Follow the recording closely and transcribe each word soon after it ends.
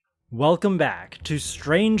Welcome back to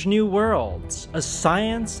Strange New Worlds, a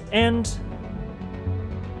science and...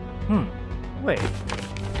 Wait.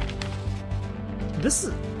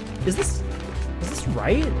 Is this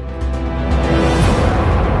right?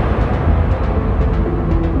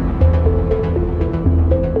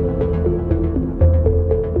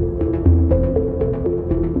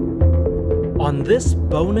 On this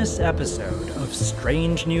bonus episode of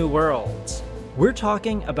Strange New Worlds, we're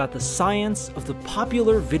talking about the science of the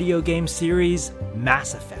popular video game series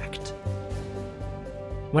Mass Effect.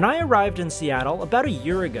 When I arrived in Seattle about a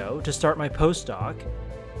year ago to start my postdoc,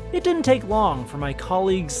 it didn't take long for my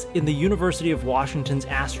colleagues in the University of Washington's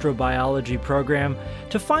astrobiology program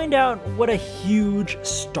to find out what a huge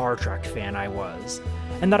Star Trek fan I was,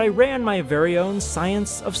 and that I ran my very own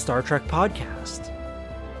Science of Star Trek podcast.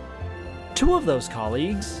 Two of those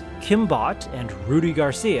colleagues, Kim Bott and Rudy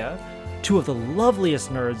Garcia, two of the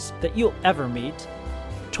loveliest nerds that you'll ever meet,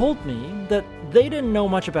 told me that they didn't know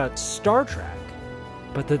much about Star Trek,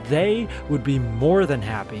 but that they would be more than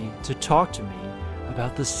happy to talk to me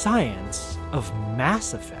about the science of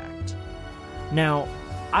Mass Effect. Now,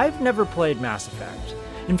 I've never played Mass Effect.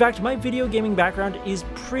 In fact, my video gaming background is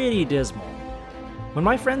pretty dismal. When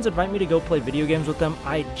my friends invite me to go play video games with them,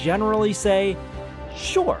 I generally say,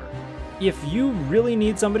 sure, if you really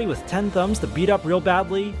need somebody with 10 thumbs to beat up real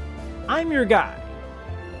badly, I'm your guy.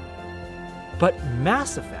 But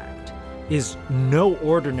Mass Effect is no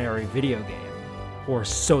ordinary video game, or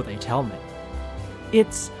so they tell me.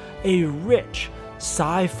 It's a rich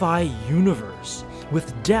sci-fi universe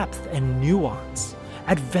with depth and nuance,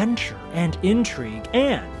 adventure and intrigue,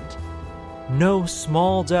 and no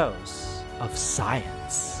small dose of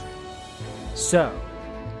science. So,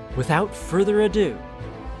 without further ado,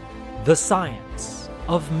 the science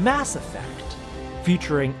of Mass Effect,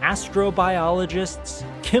 featuring astrobiologists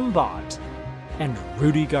Kim Bott and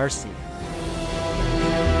Rudy Garcia.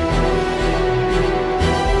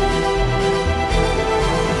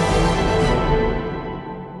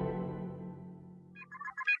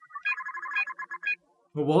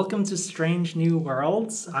 Welcome to Strange New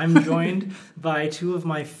Worlds. I'm joined by two of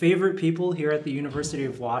my favorite people here at the University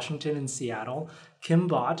of Washington in Seattle, Kim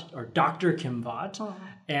Bott, or Dr. Kim Bott,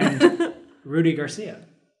 and Rudy Garcia.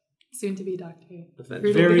 Soon to be doctor.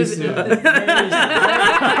 Very soon.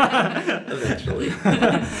 Eventually.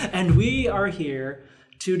 And we are here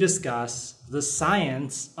to discuss the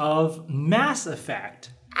science of Mass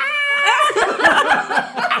Effect.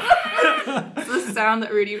 It's the sound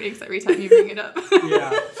that Rudy makes every time you bring it up.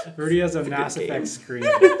 Yeah, Rudy has a Mass Effect scream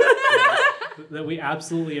that we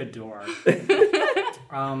absolutely adore.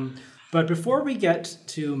 But before we get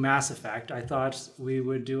to Mass Effect, I thought we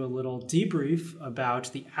would do a little debrief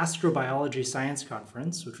about the Astrobiology Science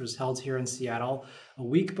Conference, which was held here in Seattle a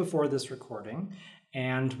week before this recording.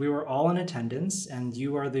 And we were all in attendance, and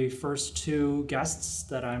you are the first two guests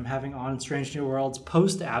that I'm having on Strange New Worlds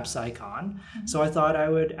post-AbSciCon. Mm-hmm. So I thought I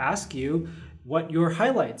would ask you what your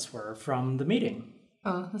highlights were from the meeting.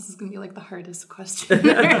 Oh, this is going to be like the hardest question.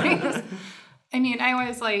 I mean, I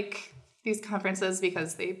always like these conferences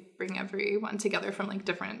because they bring everyone together from like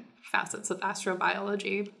different facets of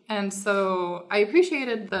astrobiology. And so I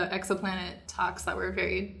appreciated the exoplanet talks that were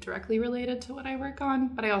very directly related to what I work on,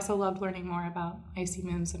 but I also loved learning more about icy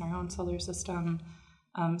moons in our own solar system,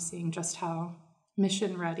 seeing just how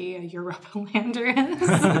mission ready a Europa lander is,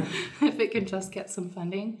 if it could just get some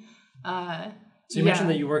funding. So you mentioned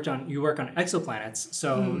that you work on exoplanets.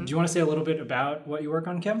 So do you want to say a little bit about what you work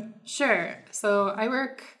on, Kim? Sure. So I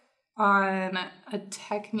work on a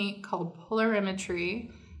technique called polarimetry,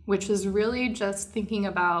 which is really just thinking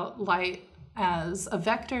about light as a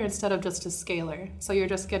vector instead of just a scalar. So you're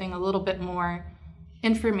just getting a little bit more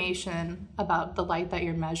information about the light that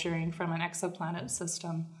you're measuring from an exoplanet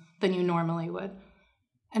system than you normally would.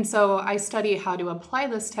 And so I study how to apply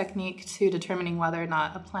this technique to determining whether or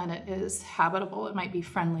not a planet is habitable. It might be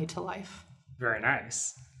friendly to life. Very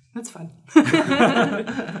nice. That's fun.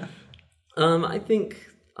 I think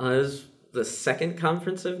it was the second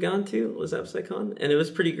conference I've gone to was AbSciCon, and it was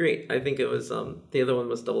pretty great. I think it was, the other one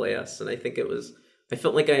was AAS, and I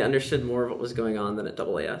felt like I understood more of what was going on than at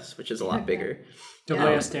AAS, which is a lot bigger.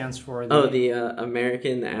 AAS stands for the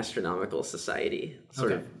American Astronomical Society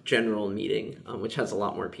sort of general meeting, which has a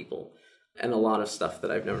lot more people and a lot of stuff that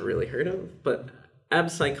I've never really heard of. But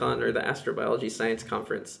AbSciCon, or the Astrobiology Science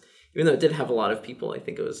Conference, even though it did have a lot of people, I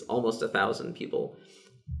think it was almost 1,000 people,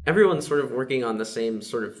 everyone's sort of working on the same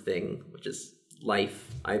sort of thing, which is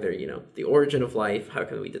life, either, the origin of life, how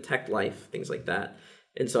can we detect life, things like that.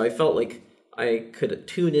 And so I felt like I could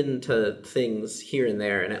tune into things here and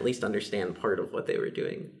there and at least understand part of what they were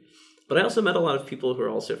doing. But I also met a lot of people who are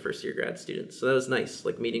also first-year grad students. So that was nice,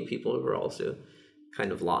 like meeting people who are also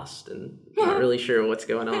kind of lost and not really sure what's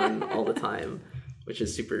going on all the time, which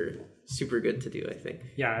is super, super good to do, I think.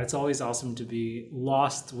 Yeah, it's always awesome to be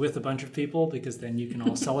lost with a bunch of people because then you can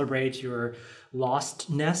all celebrate your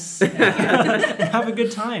lostness and have a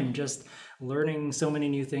good time just learning so many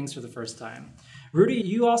new things for the first time. Rudy,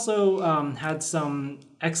 you also had some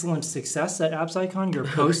excellent success at AppsICon. Your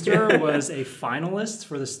poster was a finalist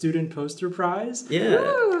for the Student Poster Prize.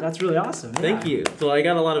 Yeah. That's really awesome. Thank you. So I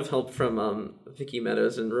got a lot of help from Vicky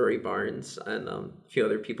Meadows and Rory Barnes and a few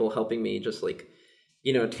other people helping me just like,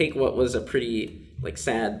 take what was a pretty like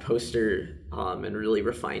sad poster and really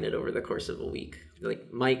refine it over the course of a week.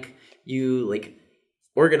 Like Mike, you like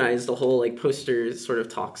organized a whole like poster sort of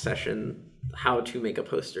talk session, how to make a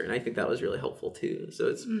poster, and I think that was really helpful too.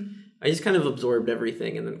 So I just kind of absorbed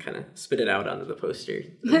everything and then kind of spit it out onto the poster.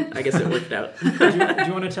 I guess it worked out. Do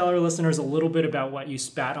you want to tell our listeners a little bit about what you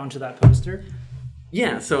spat onto that poster?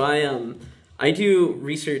 Yeah, so I do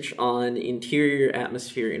research on interior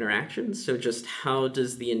atmosphere interactions. So just how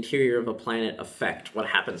does the interior of a planet affect what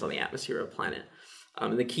happens on the atmosphere of a planet?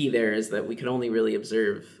 And the key there is that we can only really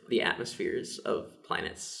observe the atmospheres of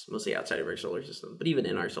planets, mostly outside of our solar system, but even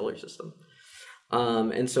in our solar system.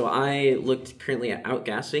 And so I looked currently at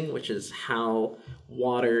outgassing, which is how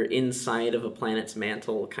water inside of a planet's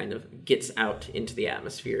mantle kind of gets out into the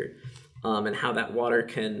atmosphere, and how that water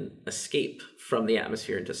can escape from the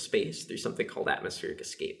atmosphere into space through something called atmospheric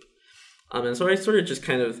escape. And so I sort of just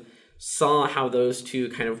kind of saw how those two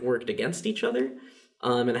kind of worked against each other,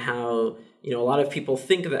 and how, a lot of people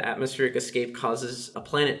think that atmospheric escape causes a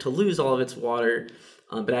planet to lose all of its water,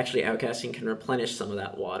 but actually outgassing can replenish some of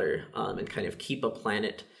that water and kind of keep a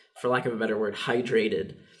planet, for lack of a better word,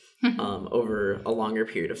 hydrated over a longer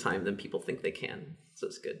period of time than people think they can. So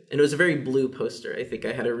it's good. And it was a very blue poster. I think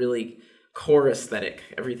I had a really core aesthetic.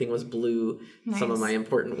 Everything was blue. Nice. Some of my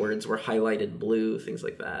important words were highlighted blue, things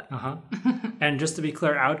like that. And just to be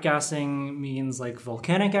clear, outgassing means like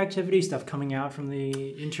volcanic activity, stuff coming out from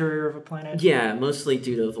the interior of a planet? Yeah, mostly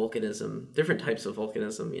due to volcanism. Different types of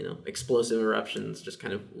volcanism, explosive eruptions, just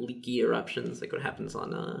kind of leaky eruptions, like what happens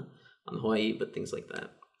on Hawaii, but things like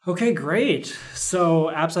that. Okay, great. So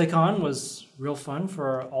AppsICon was real fun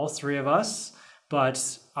for all three of us.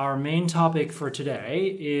 But our main topic for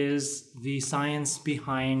today is the science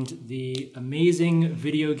behind the amazing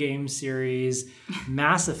video game series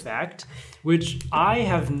Mass Effect, which I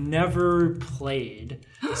have never played.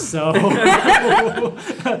 So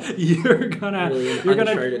you're gonna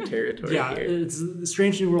uncharted territory. Yeah, here. It's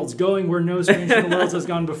Strange New Worlds going where no Strange New Worlds has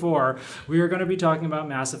gone before. We are going to be talking about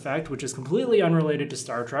Mass Effect, which is completely unrelated to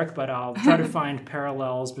Star Trek, but I'll try to find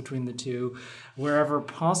parallels between the two wherever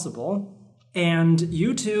possible. And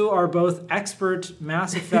you two are both expert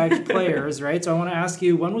Mass Effect players, right? So I want to ask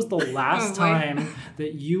you, when was the last time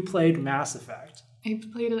that you played Mass Effect? I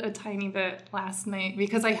played it a tiny bit last night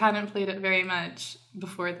because I hadn't played it very much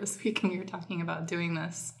before this week and we were talking about doing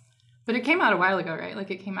this. But it came out a while ago, right?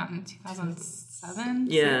 Like it came out in 2007?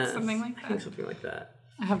 Yeah. Something like that. I think something like that.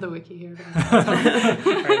 I have the wiki here. All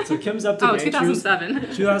right, so Kim's up to date.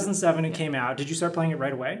 2007. 2007 it came out. Did you start playing it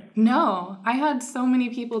right away? No. I had so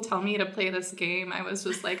many people tell me to play this game. I was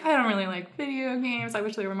just like, I don't really like video games. I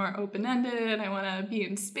wish they were more open-ended. I want to be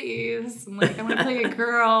in space. And I want to play a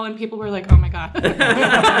girl. And people were like, oh my God.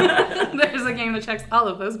 There's a game that checks all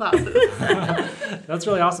of those boxes. That's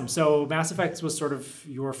really awesome. So Mass Effect was sort of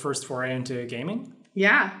your first foray into gaming?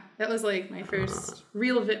 Yeah, that was like my first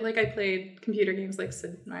real I played computer games like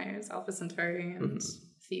Sid Meier's Alpha Centauri and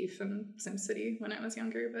Thief and SimCity when I was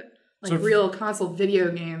younger, but real console video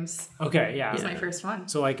games. Okay, yeah, was my first one.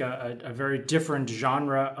 So like a very different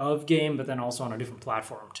genre of game, but then also on a different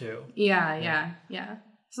platform too. Yeah.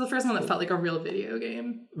 So the first one that felt like a real video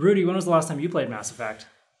game. Rudy, when was the last time you played Mass Effect?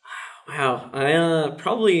 Wow, I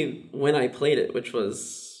probably when I played it, which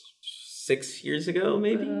was 6 years ago,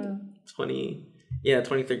 maybe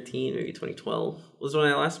 2013, maybe 2012 was when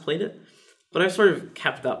I last played it. But I've sort of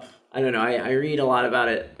kept up. I don't know. I read a lot about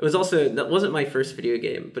it. It was also, that wasn't my first video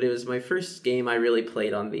game, but it was my first game I really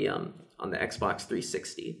played on the Xbox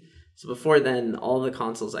 360. So before then, all the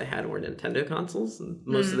consoles I had were Nintendo consoles, and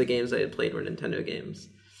most of the games I had played were Nintendo games.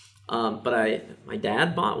 But my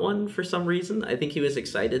dad bought one for some reason. I think he was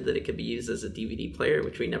excited that it could be used as a DVD player,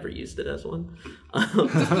 which we never used it as one.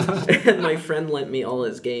 And my friend lent me all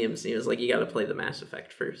his games. And he was like, you got to play the Mass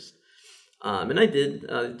Effect first. And I did,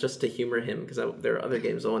 just to humor him, because there were other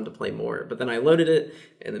games I wanted to play more. But then I loaded it,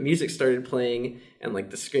 and the music started playing, and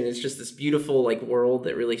the screen is just this beautiful world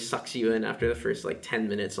that really sucks you in after the first 10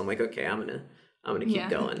 minutes. I'm like, okay, I'm I'm going to keep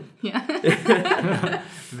going. Yeah.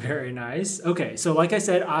 Very nice. Okay, so like I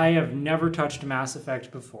said, I have never touched Mass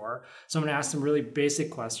Effect before. So I'm going to ask some really basic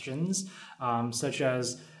questions, such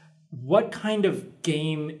as, what kind of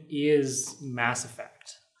game is Mass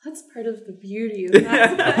Effect? That's part of the beauty of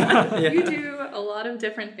Mass Effect. You do a lot of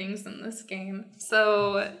different things in this game.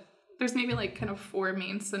 So there's maybe like kind of 4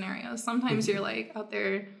 main scenarios. Sometimes you're like out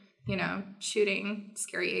there, shooting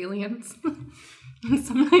scary aliens.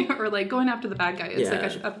 Or like going after the bad guy. It's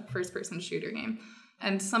like a first-person shooter game.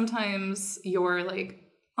 And sometimes you're like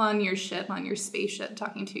on your ship, on your spaceship,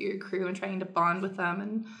 talking to your crew and trying to bond with them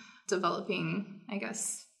and developing, I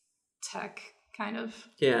guess, tech kind of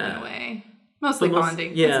in a way. Mostly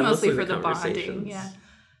bonding. Yeah, it's mostly for the bonding. Yeah.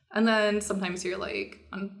 And then sometimes you're like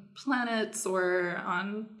on planets or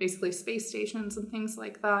on basically space stations and things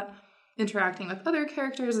like that, interacting with other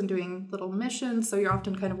characters and doing little missions. So you're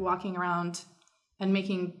often kind of walking around and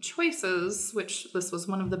making choices, which this was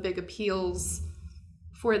one of the big appeals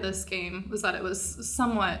for this game, was that it was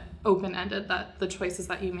somewhat open-ended, that the choices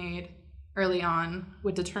that you made early on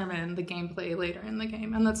would determine the gameplay later in the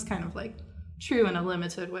game. And that's kind of like true in a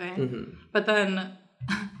limited way. Mm-hmm. But then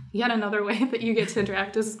yet another way that you get to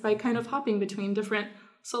interact is by kind of hopping between different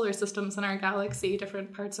solar systems in our galaxy,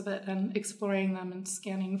 different parts of it, and exploring them and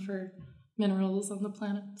scanning for minerals on the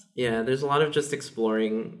planet. Yeah, there's a lot of just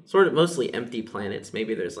exploring sort of mostly empty planets.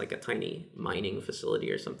 Maybe there's like a tiny mining facility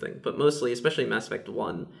or something, but mostly, especially Mass Effect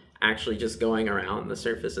 1, actually just going around the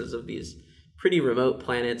surfaces of these pretty remote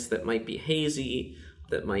planets that might be hazy,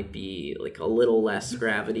 that might be like a little less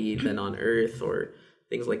gravity than on Earth or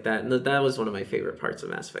things like that. And that was one of my favorite parts of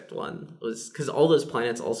Mass Effect 1, was because all those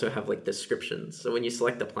planets also have like descriptions. So when you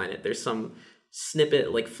select a planet, there's some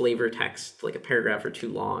snippet, like flavor text, like a paragraph or 2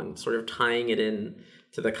 long, sort of tying it in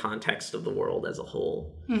to the context of the world as a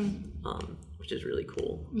whole, which is really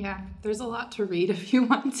cool. Yeah, there's a lot to read if you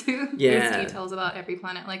want to. Yeah. There's details about every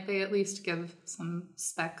planet. Like they at least give some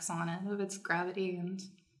specs on it of its gravity and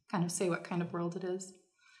kind of say what kind of world it is.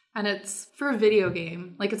 And it's, for a video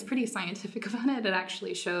game, like it's pretty scientific about it. It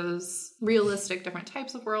actually shows realistic different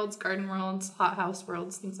types of worlds, garden worlds, hothouse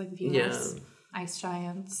worlds, things like Venus. Yeah. Ice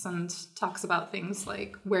giants, and talks about things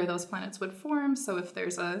like where those planets would form. So if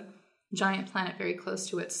there's a giant planet very close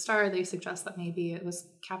to its star, they suggest that maybe it was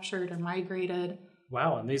captured or migrated.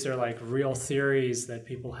 Wow, and these are like real theories that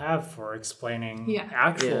people have for explaining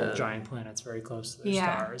actual giant planets very close to their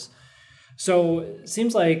stars. So it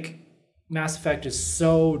seems like Mass Effect is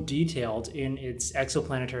so detailed in its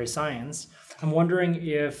exoplanetary science. I'm wondering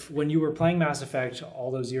if when you were playing Mass Effect all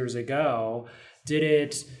those years ago, did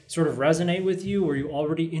it sort of resonate with you? Were you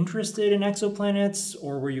already interested in exoplanets,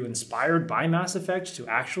 or were you inspired by Mass Effect to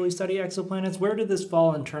actually study exoplanets? Where did this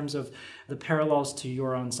fall in terms of the parallels to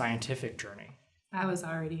your own scientific journey? I was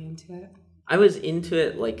already into it. I was into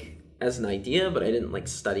it like as an idea, but I didn't like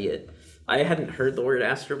study it. I hadn't heard the word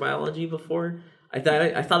astrobiology before. I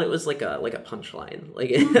thought it was like a punchline. Like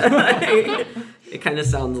it kind of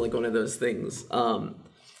sounds like one of those things.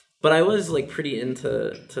 But I was like pretty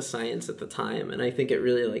into science at the time, and I think it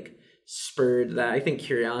really like spurred that. I think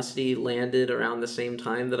Curiosity landed around the same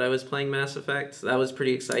time that I was playing Mass Effect. So that was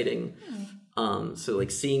pretty exciting. So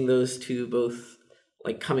like seeing those two both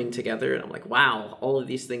like coming together, and I'm like, wow, all of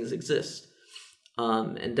these things exist.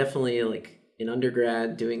 And definitely like in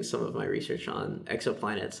undergrad doing some of my research on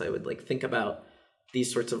exoplanets, I would like think about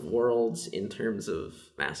these sorts of worlds in terms of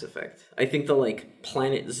Mass Effect. I think the like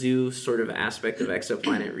planet zoo sort of aspect of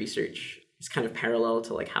exoplanet research is kind of parallel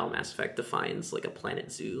to like how Mass Effect defines like a planet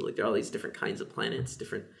zoo. Like there are all these different kinds of planets,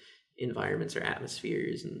 different environments or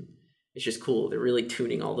atmospheres, and it's just cool. They're really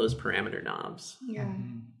tuning all those parameter knobs. Yeah.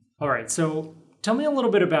 All right, so tell me a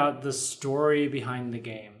little bit about the story behind the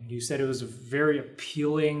game. You said it was a very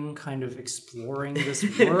appealing kind of exploring this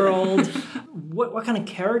world. What kind of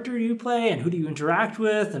character do you play, and who do you interact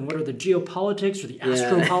with, and what are the geopolitics or the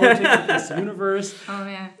astropolitics of this universe? Oh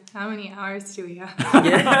man, how many hours do we have?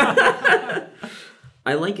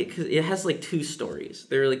 I like it because it has like 2 stories.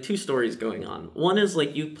 There are like 2 stories going on. One is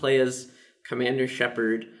like you play as Commander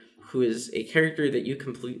Shepard, who is a character that you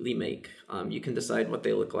completely make. You can decide what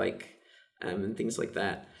they look like and things like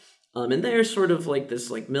that. And they're sort of like this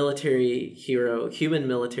like military hero, human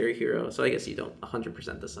military hero. So I guess you don't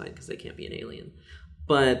 100% decide because they can't be an alien.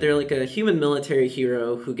 But they're like a human military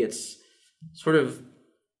hero who gets sort of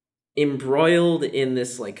embroiled in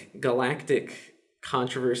this like galactic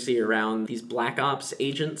controversy around these Black Ops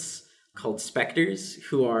agents called Spectres,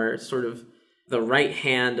 who are sort of the right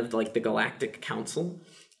hand of like the Galactic Council.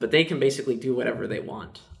 But they can basically do whatever they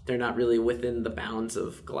want. They're not really within the bounds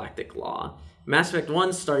of galactic law. Mass Effect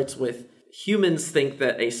 1 starts with humans think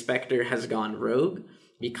that a specter has gone rogue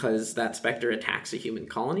because that specter attacks a human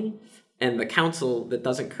colony, and the council that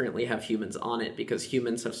doesn't currently have humans on it because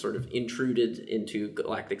humans have sort of intruded into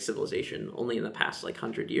galactic civilization only in the past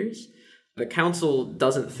 100 years. The council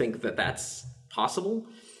doesn't think that that's possible,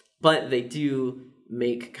 but they do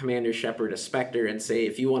make Commander Shepard a specter and say,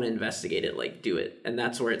 if you want to investigate it, do it. And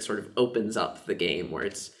that's where it sort of opens up the game, where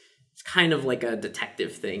it's kind of like a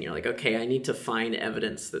detective thing. You're like, okay, I need to find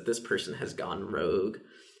evidence that this person has gone rogue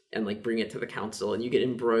and bring it to the council, and you get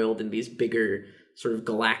embroiled in these bigger sort of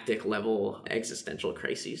galactic level existential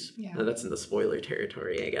crises. Yeah. Now, that's in the spoiler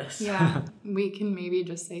territory, I guess. Yeah, we can maybe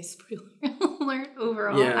just say spoiler alert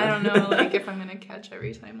overall. Yeah. I don't know if I'm going to catch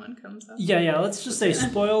every time one comes up. Yeah, let's just say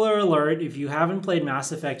spoiler alert. If you haven't played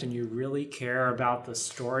Mass Effect and you really care about the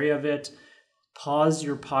story of it, pause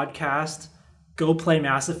your podcast, go play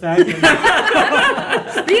Mass Effect,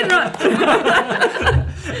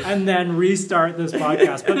 and then restart this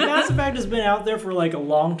podcast. But Mass Effect has been out there for a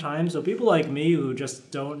long time, so people like me who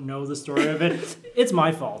just don't know the story of it, it's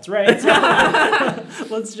my fault, right? So,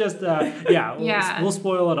 let's just, we'll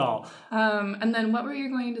spoil it all. And then what were you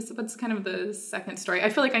going to say? What's kind of the second story? I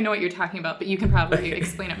feel like I know what you're talking about, but you can probably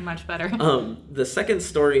explain it much better. The second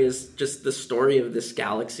story is just the story of this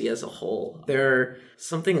galaxy as a whole. There are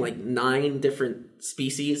something like 9 different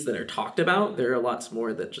species that are talked about. There are lots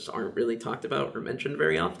more that just aren't really talked about or mentioned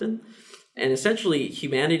very often. And essentially,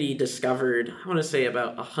 humanity discovered, I want to say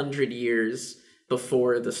about 100 years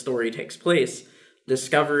before the story takes place,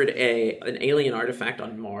 discovered an alien artifact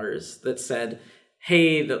on Mars that said,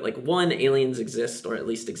 hey, that 1, aliens exist, or at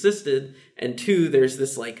least existed, and 2, there's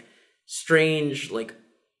this strange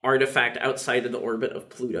artifact outside of the orbit of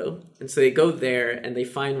Pluto. And so they go there and they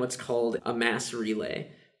find what's called a mass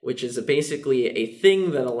relay, which is basically a thing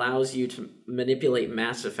that allows you to manipulate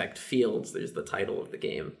mass effect fields, there's the title of the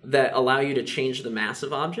game, that allow you to change the mass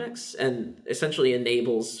of objects and essentially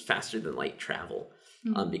enables faster than light travel,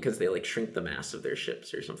 because they shrink the mass of their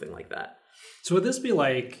ships or something like that. So would this be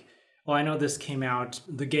well, I know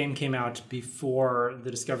the game came out before the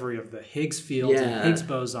discovery of the Higgs field and Higgs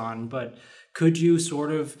boson, but could you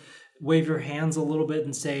sort of wave your hands a little bit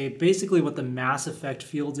and say basically what the mass effect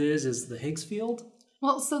field is the Higgs field?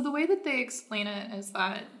 Well, so the way that they explain it is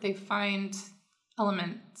that they find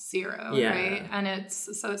element 0, right? And it's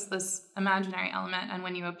this imaginary element, and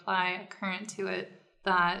when you apply a current to it,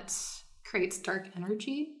 that creates dark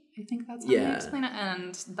energy. I think that's how they explain it,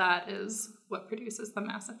 and that is what produces the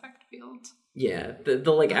mass effect field. Yeah,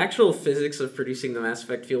 the actual physics of producing the mass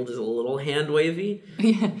effect field is a little hand wavy.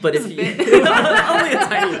 Yeah, but if you only a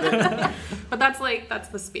tiny bit. But that's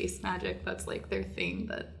the space magic. That's their thing.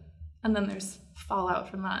 And then there's fallout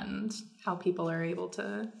from that, and how people are able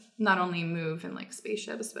to not only move in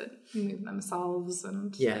spaceships, but move themselves,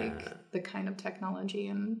 and the kind of technology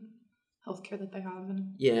and healthcare that they have.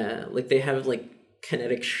 And they have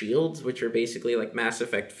kinetic shields, which are basically Mass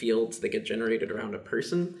Effect fields that get generated around a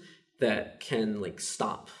person that can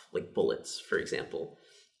stop bullets, for example,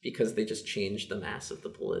 because they just change the mass of the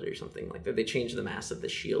bullet or something like that. They change the mass of the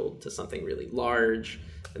shield to something really large,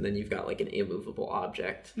 and then you've got an immovable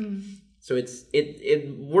object. So it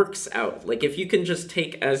works out. If you can just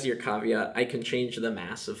take as your caveat, I can change the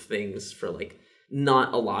mass of things for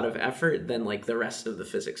not a lot of effort, then the rest of the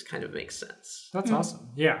physics kind of makes sense. That's awesome.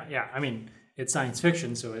 Yeah. I mean, it's science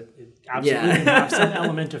fiction, so it absolutely can have some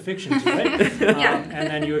element of fiction to it.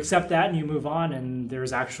 And then you accept that and you move on, and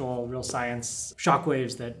there's actual real science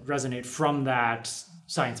shockwaves that resonate from that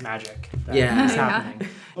science magic that is happening.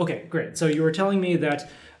 Okay, great. So you were telling me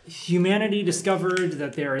that humanity discovered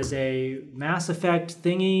that there is a Mass Effect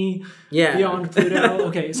thingy beyond Pluto.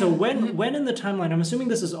 Okay, so when in the timeline, I'm assuming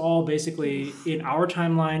this is all basically in our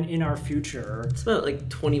timeline, in our future. It's about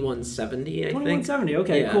 2170, I think. 2170,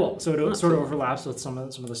 okay, cool. So it sort of overlaps with some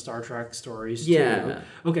of the Star Trek stories too.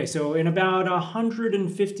 Okay, so in about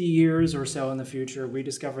 150 years or so in the future, we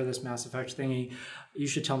discover this Mass Effect thingy. You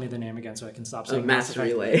should tell me the name again so I can stop saying Mass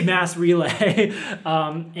Relay. Mass Relay.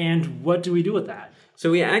 And what do we do with that? So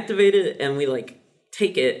we activate it and we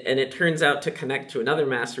take it, and it turns out to connect to another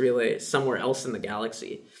mass relay somewhere else in the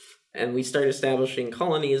galaxy. And we start establishing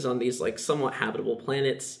colonies on these somewhat habitable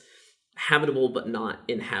planets, habitable but not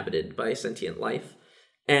inhabited by sentient life.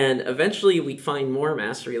 And eventually we find more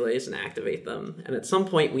mass relays and activate them. And at some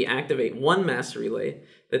point we activate one mass relay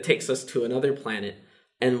that takes us to another planet.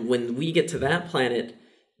 And when we get to that planet,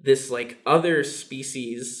 this other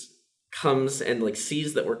species comes and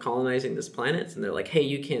sees that we're colonizing this planet, and they're like, hey,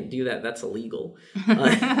 you can't do that, that's illegal.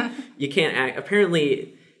 You can't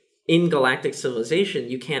apparently in galactic civilization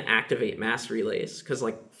you can't activate mass relays, because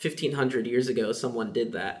 1500 years ago someone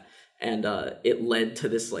did that, and it led to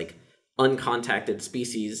this like uncontacted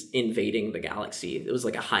species invading the galaxy. It was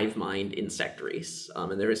like a hive mind insect race,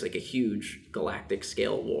 and there was like a huge galactic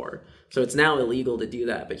scale war. So it's now illegal to do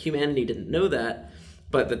that, but humanity didn't know that.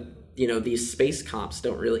 But these space cops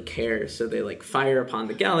don't really care, so they like fire upon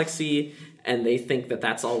the galaxy, and they think that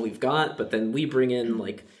that's all we've got. But then we bring in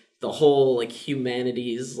like the whole like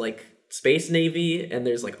humanities like space navy, and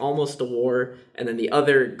there's like almost a war, and then the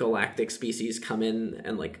other galactic species come in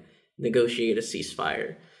and like negotiate a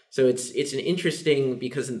ceasefire. So it's an interesting,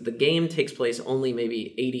 because the game takes place only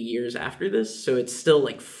maybe 80 years after this, so it's still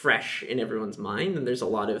like fresh in everyone's mind, and there's a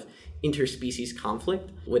lot of interspecies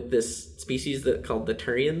conflict with this species that called the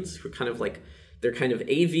Turians, who kind of like, they're kind of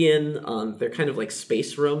avian, they're kind of like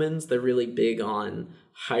space Romans. They're really big on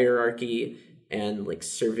hierarchy and like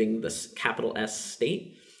serving the capital S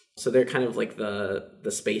state. So they're kind of like the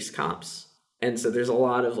space cops. And so there's a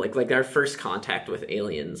lot of like our first contact with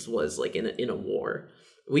aliens was like in a war.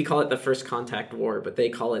 We call it the First Contact War, but they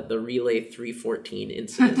call it the Relay 314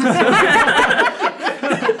 incident.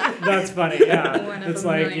 That's funny, yeah. It's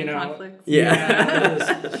like, conflicts.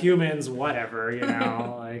 Yeah, humans, whatever,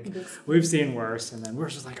 like we've seen worse, and then we're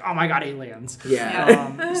just like, oh my god, aliens.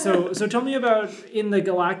 Yeah. So tell me about, in the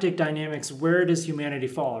galactic dynamics, where does humanity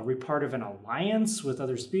fall? Are we part of an alliance with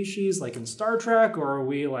other species, like in Star Trek, or are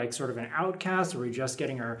we like sort of an outcast? Are we just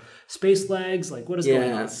getting our space legs? Like, what is going on?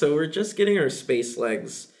 Yeah, so we're just getting our space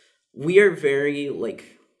legs. We are very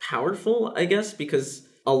like powerful, I guess, because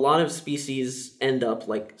a lot of species end up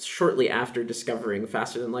like shortly after discovering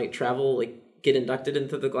faster than light travel, like get inducted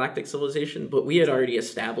into the galactic civilization. But we had already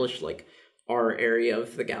established like our area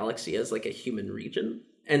of the galaxy as like a human region.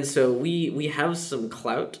 And so we have some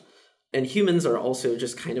clout, and humans are also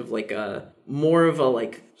just kind of like more of a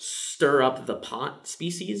like stir up the pot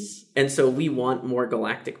species. And so we want more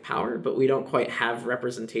galactic power, but we don't quite have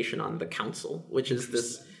representation on the council, which is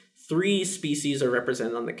this 3 species are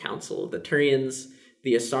represented on the council: the Turians,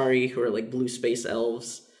 the Asari, who are like blue space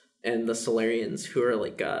elves, and the Solarians, who are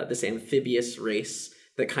like this amphibious race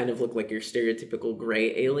that kind of look like your stereotypical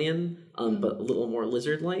gray alien, but a little more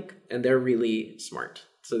lizard-like. And they're really smart.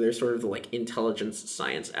 So they're sort of the like intelligence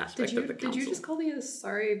science aspect of the council. Did you just call the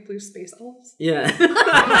Asari blue space elves? Yeah.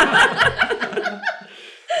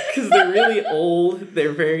 Because they're really old.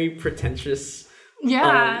 They're very pretentious.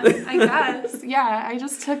 Yeah, I guess. Yeah, I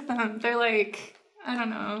just took them. They're like, I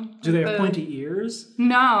don't know. Do they have pointy ears?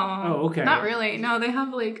 No. Oh, okay. Not really. No, they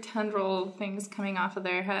have like tendril things coming off of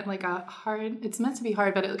their head, like a hard, it's meant to be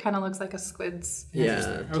hard, but it kind of looks like a squid's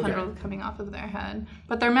tendril coming off of their head.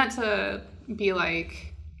 But they're meant to be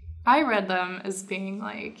like, I read them as being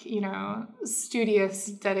like, studious,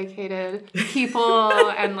 dedicated people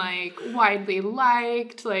and like widely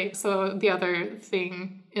liked. Like, so the other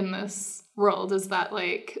thing in this world is that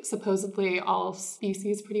like supposedly all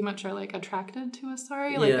species pretty much are like attracted to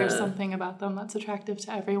Asari. Like there's something about them that's attractive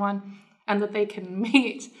to everyone, and that they can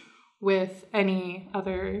mate with any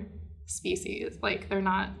other species. Like they're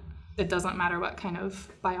not, it doesn't matter what kind of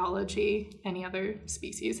biology any other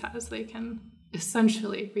species has, they can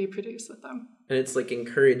essentially reproduce with them. And it's like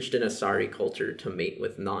encouraged in Asari culture to mate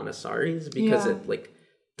with non-Asaris because it like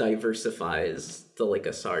diversifies the like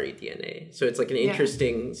Asari DNA. So it's like an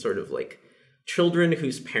interesting sort of like children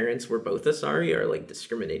whose parents were both Asari are like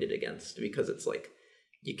discriminated against, because it's like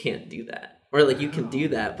you can't do that, or like you can do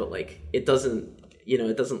that, but like it doesn't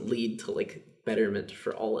lead to like betterment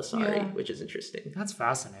for all Asari, which is interesting. That's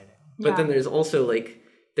fascinating. But then there's also like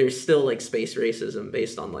there's still like space racism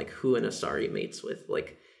based on like who an Asari mates with.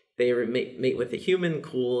 Like they mate with a human,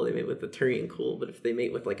 cool. They mate with a Turian, cool. But if they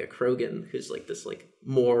mate with like a Krogan, who's like this like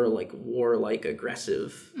more like warlike,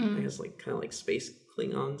 aggressive, I guess like kind of like space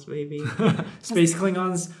Klingons maybe. Space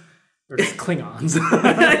Klingons? Or just Klingons?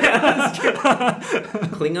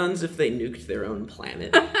 Klingons if they nuked their own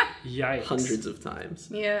planet. Yikes. Hundreds of times.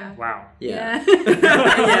 Yeah. Wow. Yeah.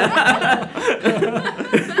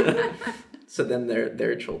 So then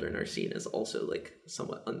their children are seen as also like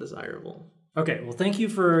somewhat undesirable. Okay, well, thank you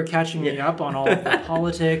for catching me up on all of the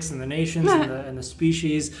politics and the nations and the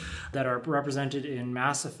species that are represented in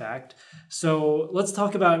Mass Effect. So let's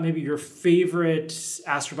talk about maybe your favorite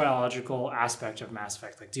astrobiological aspect of Mass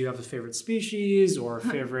Effect. Like, do you have a favorite species or a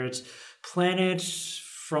favorite planet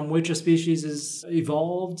from which a species is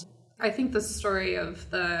evolved? I think the story of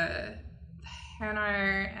the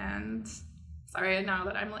Hanar and... Sorry, now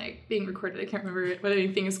that I'm like being recorded, I can't remember what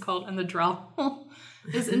anything is called, and the Droll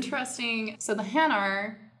is interesting. So the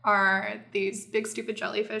Hanar are these big stupid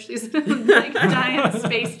jellyfish, these like giant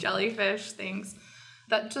space jellyfish things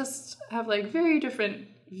that just have like very different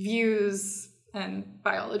views and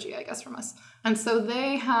biology, I guess, from us. And so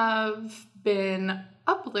they have been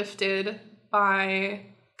uplifted by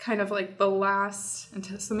kind of like the last,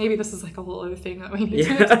 so maybe this is like a whole other thing that we need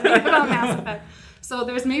to explain about Mass Effect. So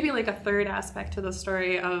there's maybe like a third aspect to the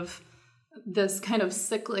story of this kind of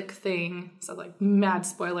cyclic thing. So like mad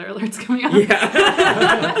spoiler alerts coming up.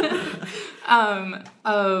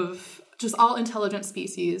 Of just all intelligent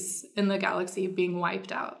species in the galaxy being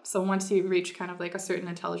wiped out. So once you reach kind of like a certain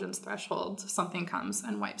intelligence threshold, something comes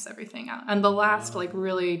and wipes everything out. And the last like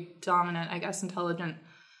really dominant, I guess, intelligent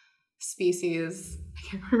species, I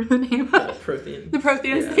can't remember the name. Prothean. The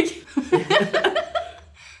Protheans, thank you.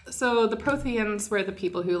 So the Protheans were the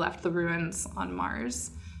people who left the ruins on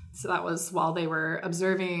Mars. So that was while they were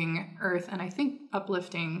observing Earth and I think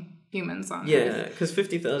uplifting humans on Earth. Yeah, because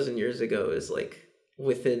 50,000 years ago is like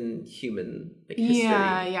within human like, history.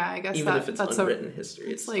 Yeah, I guess even if it's unwritten history.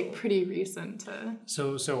 It's like pretty recent.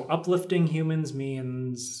 So uplifting humans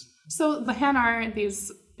means... So the Hanar,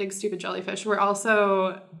 these big stupid jellyfish, were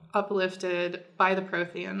also uplifted by the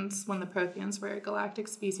Protheans when the Protheans were a galactic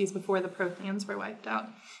species before the Protheans were wiped out.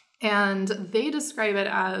 And they describe it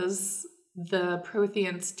as the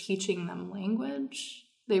Protheans teaching them language.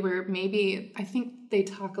 They were maybe, I think they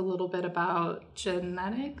talk a little bit about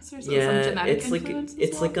genetics or something. Some genetic influence.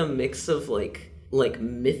 It's like a mix of like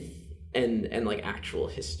myth and like actual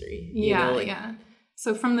history. Yeah.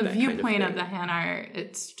 So from the viewpoint of the Hanar,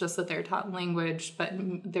 it's just that they're taught language, but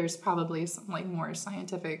there's probably some like more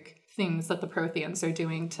scientific things that the Protheans are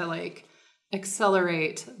doing to like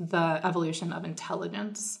accelerate the evolution of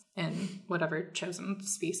intelligence in whatever chosen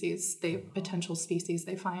potential species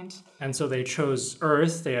they find. And so they chose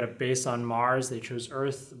Earth. They had a base on Mars. They chose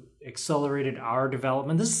Earth, accelerated our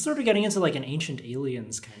development. This is sort of getting into like an Ancient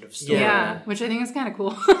Aliens kind of story. Yeah, which I think is kind of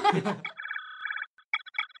cool.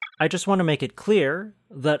 I just want to make it clear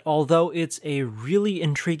that although it's a really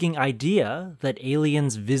intriguing idea that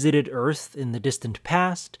aliens visited Earth in the distant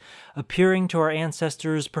past, appearing to our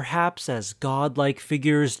ancestors perhaps as godlike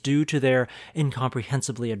figures due to their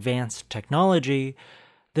incomprehensibly advanced technology,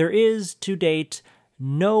 there is, to date,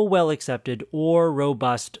 no well-accepted or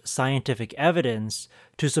robust scientific evidence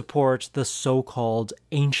to support the so-called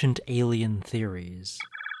ancient alien theories.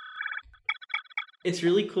 It's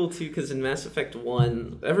really cool, too, because in Mass Effect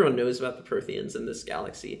 1, everyone knows about the Protheans in this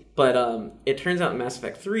galaxy. But it turns out in Mass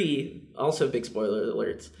Effect 3, also big spoiler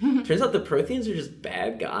alerts, turns out the Protheans are just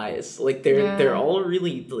bad guys. Like, they're all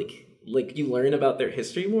really, like you learn about their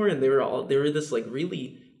history more, and they were this, like,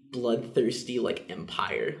 really bloodthirsty, like,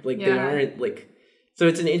 empire. Like, they aren't, like... So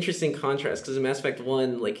it's an interesting contrast, because in Mass Effect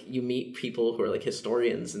 1, like, you meet people who are, like,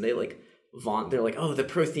 historians, and they, like, vaunt, they're like, oh, the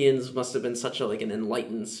Protheans must have been such a, like, an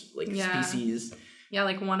enlightened, like, species. Yeah,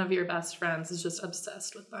 like one of your best friends is just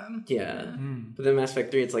obsessed with them. Yeah. But then Mass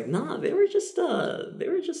Effect 3, it's like, nah, they were just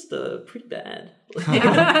pretty bad.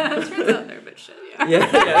 Yeah, it turns out they're a bit shit,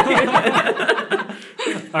 Yeah.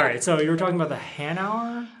 All right, so you were talking about the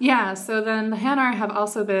Hanar? Yeah, so then the Hanar have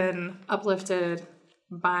also been uplifted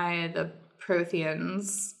by the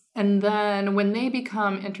Protheans. And then when they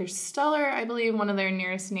become interstellar, I believe one of their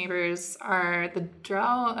nearest neighbors are the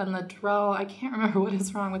Drell, and the Drell, I can't remember what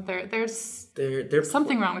is wrong with there's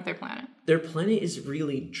something wrong with their planet. Their planet is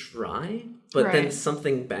really dry, but then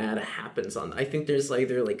something bad happens on. I think there's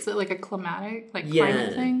either like... Is it like a climate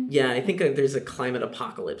thing? Yeah, I think there's a climate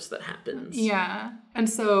apocalypse that happens. Yeah. And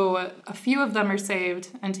so a few of them are saved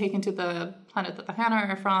and taken to the planet that the Hanar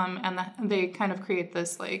are from, and they kind of create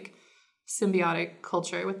this like symbiotic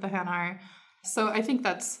culture with the Hanar. So I think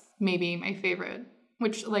that's maybe my favorite,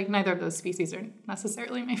 which like neither of those species are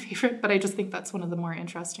necessarily my favorite, but I just think that's one of the more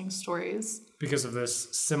interesting stories. Because of this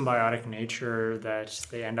symbiotic nature that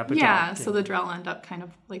they end up adopting. Yeah, so the Drell end up kind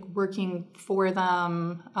of like working for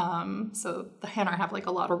them. So the Hanar have like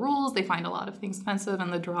a lot of rules. They find a lot of things offensive,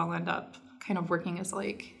 and the Drell end up kind of working as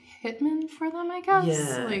like hitmen for them, I guess.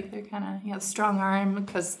 Yeah. Like they're kind of, strong arm,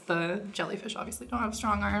 because the jellyfish obviously don't have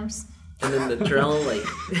strong arms. And then the Drell, like...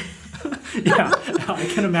 Yeah, I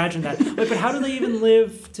can imagine that. But how do they even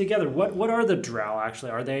live together? What are the Drell,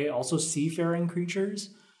 actually? Are they also seafaring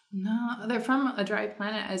creatures? No, they're from a dry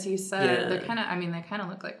planet, as you said. Yeah. They're kind of, they kind of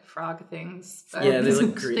look like frog things. Yeah, they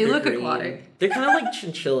look green. They look aquatic. They're kind of like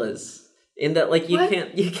chinchillas, in that, like, you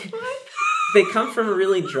can't... They come from a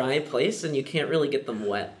really dry place, and you can't really get them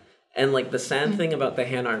wet. And, like, the sad thing about the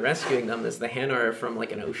Hanar rescuing them is the Hanar are from,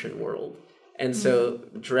 like, an ocean world. And so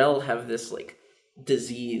Drell have this, like,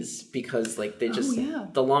 disease because, like, they just...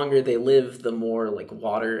 The longer they live, the more, like,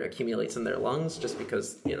 water accumulates in their lungs just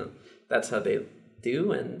because, that's how they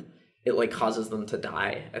do. And it like causes them to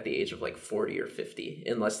die at the age of like 40 or 50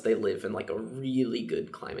 unless they live in like a really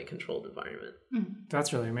good climate controlled environment.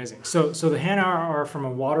 That's really amazing. So the Hanar are from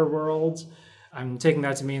a water world. I'm taking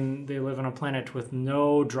that to mean they live on a planet with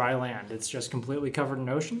no dry land. It's just completely covered in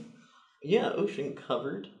ocean? Yeah, ocean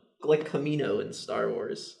covered. Like Camino in Star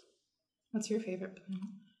Wars. What's your favorite planet?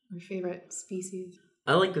 Your favorite species?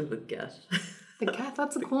 I like the Geth. The Geth,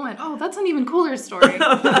 that's a cool one. Oh, that's an even cooler story.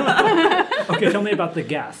 Okay, tell me about the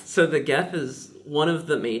Geth. So the Geth is one of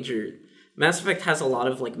the major... Mass Effect has a lot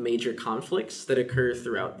of like major conflicts that occur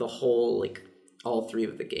throughout the whole, like, all three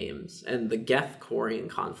of the games. And the Geth-Quarian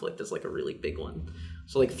conflict is like a really big one.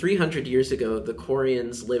 So like 300 years ago, the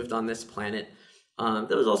Quarians lived on this planet that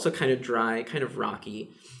was also kind of dry, kind of rocky.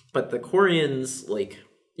 But the Quarians, like,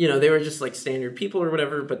 you know, they were just like standard people or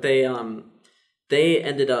whatever, but they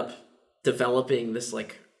ended up developing this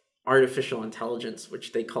like artificial intelligence,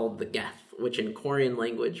 which they called the Geth, which in Quarian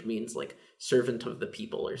language means like servant of the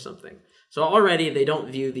people or something. So already they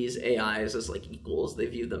don't view these AIs as like equals, they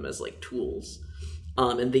view them as like tools.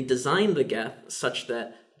 And they designed the Geth such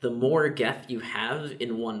that the more Geth you have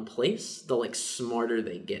in one place, the like smarter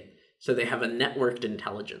they get. So they have a networked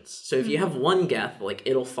intelligence. So if you have one Geth, like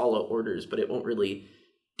it'll follow orders, but it won't really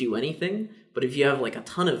do anything. But if you have like a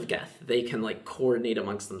ton of Geth, they can like coordinate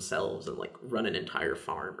amongst themselves and like run an entire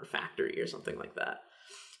farm or factory or something like that.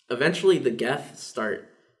 Eventually the Geth start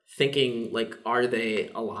thinking like, are they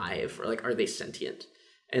alive or like, are they sentient?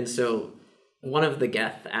 And so one of the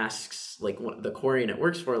Geth asks like what the Quarian it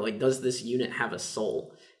works for, like, does this unit have a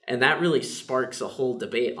soul? And that really sparks a whole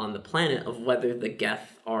debate on the planet of whether the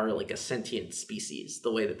Geth are like a sentient species,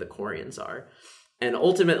 the way that the Quarians are. And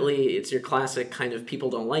ultimately, it's your classic kind of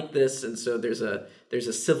people don't like this, and so there's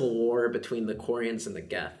a civil war between the Quarians and the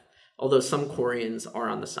Geth. Although some Quarians are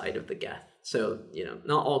on the side of the Geth. So, you know,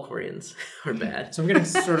 not all Quarians are bad. So I'm getting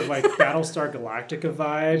sort of like Battlestar Galactica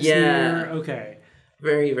vibes here. Okay.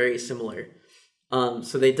 Very, very similar.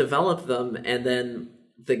 So they develop them, and then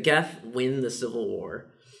the Geth win the Civil War.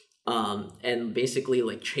 And basically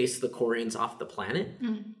like chase the Quarians off the planet.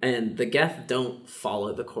 And the Geth don't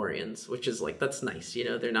follow the Quarians, which is like, that's nice, you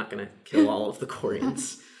know, they're not going to kill all of the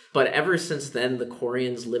Quarians. But ever since then, the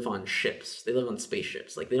Quarians live on ships. They live on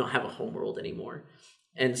spaceships. Like, they don't have a homeworld anymore.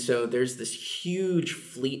 And so there's this huge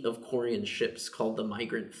fleet of Quarian ships called the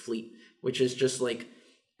Migrant Fleet, which is just like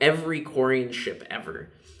every Quarian ship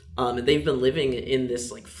ever. And they've been living in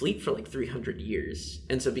this like fleet for like 300 years.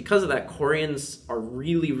 And so because of that, Quarians are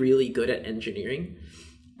really, really good at engineering.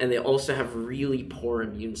 And they also have really poor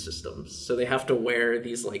immune systems. So they have to wear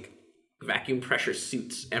these like vacuum pressure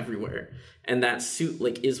suits everywhere. And that suit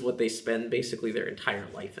like is what they spend basically their entire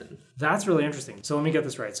life in. That's really interesting. So let me get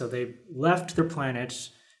this right. So they left their planet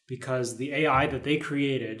because the AI that they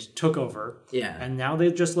created took over. Yeah. And now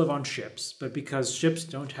they just live on ships. But because ships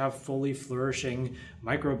don't have fully flourishing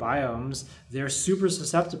microbiomes, they're super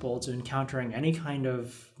susceptible to encountering any kind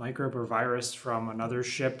of microbe or virus from another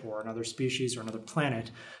ship or another species or another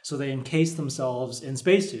planet. So they encase themselves in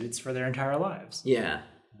spacesuits for their entire lives. Yeah.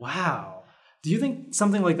 Wow. Do you think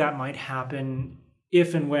something like that might happen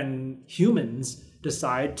if and when humans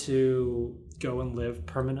decide to go and live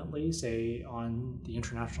permanently, say on the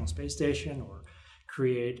International Space Station, or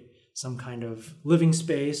create some kind of living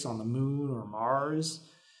space on the moon or Mars?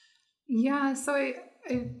 Yeah, so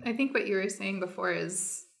I think what you were saying before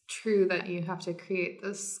is true, that you have to create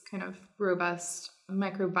this kind of robust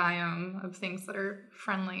microbiome of things that are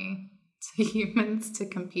friendly to humans to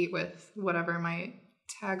compete with whatever might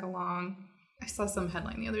tag along. I saw some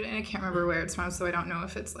headline the other day, and I can't remember where it's from, so I don't know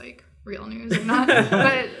if it's like real news or not,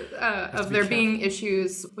 but of there being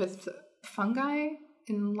issues with fungi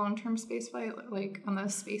in long-term spaceflight, like on the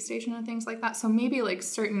space station and things like that. So maybe like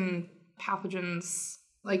certain pathogens,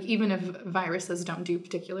 like even if viruses don't do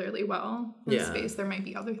particularly well in space, there might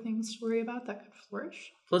be other things to worry about that could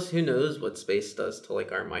flourish. Plus, who knows what space does to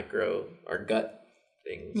like our gut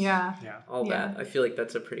things. Yeah. All that. I feel like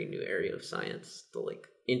that's a pretty new area of science. The like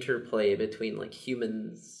interplay between like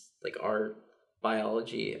humans, like our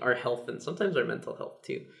biology, our health, and sometimes our mental health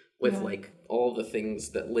too, with like all the things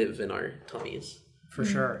that live in our tummies. For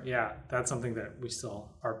sure. Yeah. That's something that we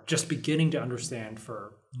still are just beginning to understand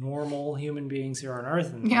for normal human beings here on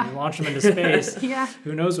Earth. And when we launch them into space,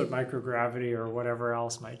 who knows what microgravity or whatever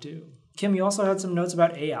else might do. Kim, you also had some notes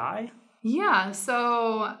about AI? Yeah.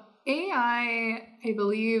 So AI, I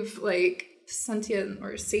believe, like sentient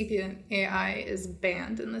or sapient AI is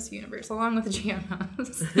banned in this universe, along with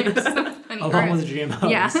GMOs. Along with GMOs.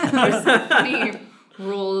 Yeah. There's so many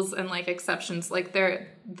rules and like exceptions. Like the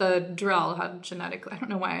Drell had genetically, I don't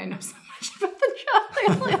know why I know so much about the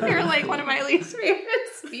Drell. They're like one of my least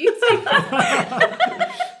favorites. species.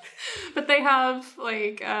 But they have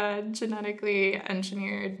like genetically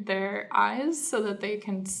engineered their eyes so that they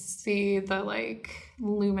can see the like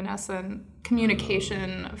luminescent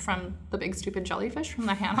communication from the big stupid jellyfish from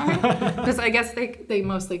the hammer. Because I guess they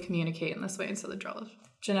mostly communicate in this way, and so the jellyfish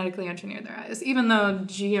genetically engineered their eyes. Even though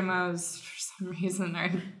GMOs for some reason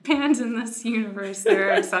are banned in this universe, there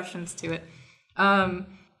are exceptions to it.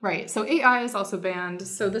 Right, so AI is also banned.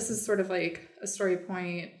 So this is sort of like a story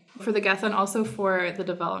point for the Geth and also for the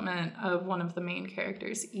development of one of the main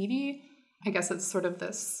characters, Edie. I guess it's sort of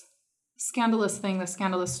this scandalous thing, the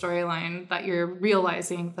scandalous storyline that you're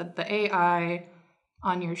realizing that the AI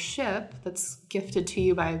on your ship that's gifted to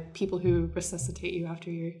you by people who resuscitate you after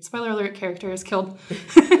your, spoiler alert, character is killed.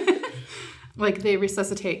 Like they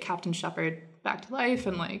resuscitate Captain Shepard back to life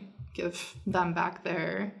and like give them back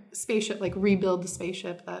their spaceship, like rebuild the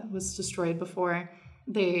spaceship that was destroyed before.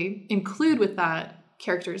 They include with that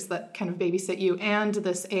characters that kind of babysit you and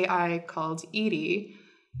this AI called Edie.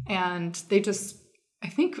 And they just, I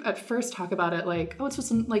think at first talk about it like, oh, it's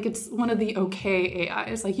just like, it's one of the okay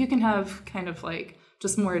AIs. Like you can have kind of like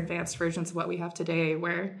just more advanced versions of what we have today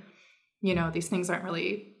where, you know, these things aren't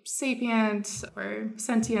really sapient or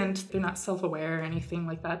sentient. They're not self-aware or anything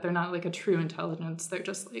like that. They're not like a true intelligence. They're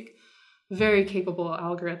just like very capable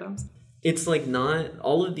algorithms. It's like not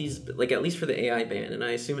all of these, like at least for the AI ban, and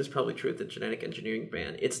I assume it's probably true with the genetic engineering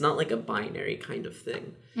ban, it's not like a binary kind of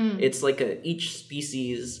thing. It's like each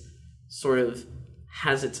species sort of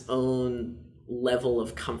has its own level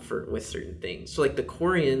of comfort with certain things. So like the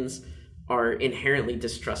Quarians are inherently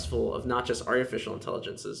distrustful of not just artificial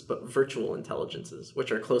intelligences, but virtual intelligences,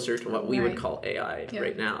 which are closer to what we would call AI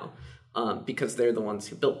right now, because they're the ones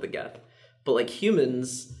who built the Geth. But like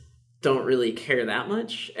humans don't really care that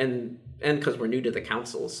much, and because we're new to the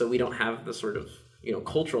council, so we don't have the sort of, you know,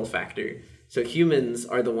 cultural factor. So humans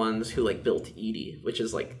are the ones who like built Edie,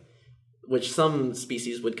 which some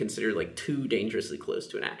species would consider like too dangerously close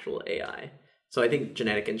to an actual AI. So I think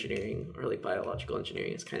genetic engineering or like biological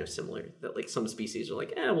engineering is kind of similar, that like some species are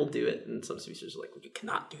like, we'll do it, and some species are like, well, you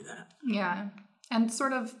cannot do that. Yeah. And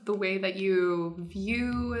sort of the way that you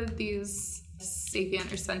view these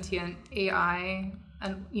sapient or sentient AI,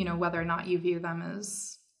 and, you know, whether or not you view them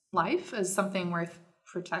as life, as something worth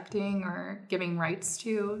protecting or giving rights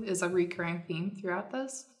to, is a recurring theme throughout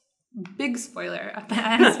this. Big spoiler at the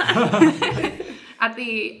end. At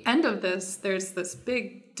the end of this, there's this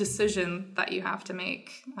big decision that you have to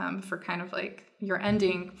make for kind of like your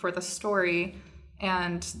ending for the story.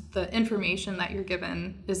 And the information that you're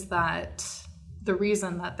given is that the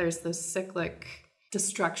reason that there's this cyclic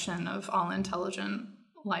destruction of all intelligent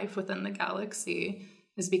life within the galaxy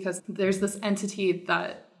is because there's this entity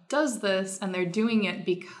that does this, and they're doing it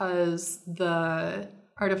because the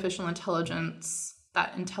artificial intelligence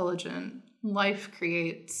that intelligent life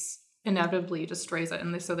creates inevitably destroys it,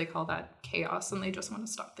 and so they call that chaos, and they just want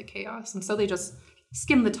to stop the chaos, and so they just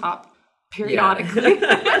skim the top periodically.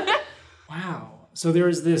 Yeah. Wow. So there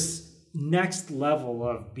is this next level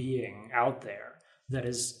of being out there that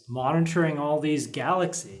is monitoring all these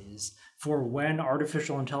galaxies for when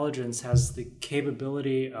artificial intelligence has the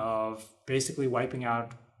capability of basically wiping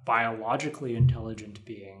out biologically intelligent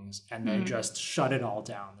beings, and they just shut it all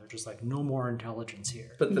down. They're just like, no more intelligence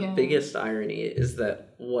here. But the biggest irony is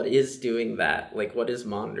that what is doing that, like what is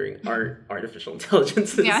monitoring artificial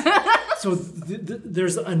intelligences. Yeah. So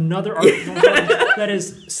there's another artificial intelligence that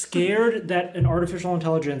is scared that an artificial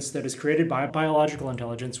intelligence that is created by biological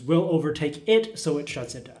intelligence will overtake it, so it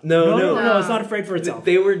shuts it down. No, it's not afraid for itself.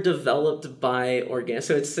 They were developed by organic,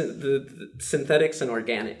 so it's the synthetics and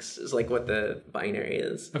organics is like what the binary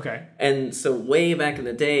is. Okay. And so way back in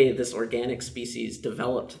the day, this organic species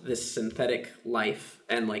developed this synthetic life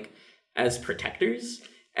and like as protectors.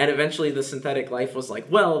 And eventually the synthetic life was like,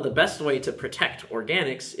 well, the best way to protect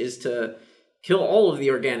organics is to kill all of the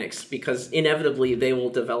organics, because inevitably they will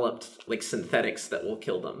develop like synthetics that will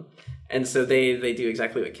kill them. And so they do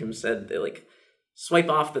exactly what Kim said. They like swipe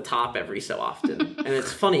off the top every so often. And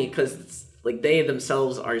it's funny because it's like they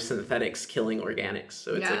themselves are synthetics killing organics.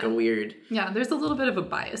 So it's like a weird... Yeah, there's a little bit of a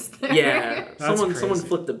bias there. Yeah. Someone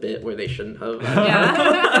flipped a bit where they shouldn't have.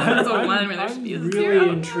 Yeah. There's a one where there should be a I'm zero. really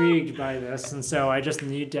intrigued by this, and so I just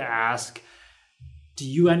need to ask, do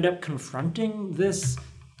you end up confronting this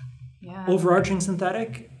overarching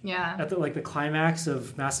synthetic at the climax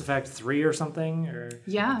of Mass Effect 3 or something? Or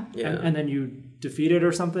Yeah. And then you defeat it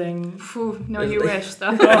or something? Phew, no, you wish,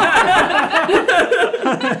 though.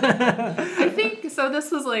 I think, so this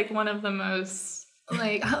was like one of the most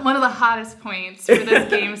like one of the hottest points for this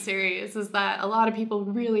game series is that a lot of people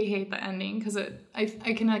really hate the ending because I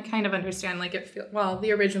can kind of understand like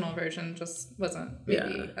the original version just wasn't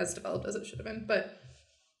maybe as developed as it should have been, but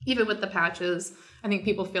even with the patches, I think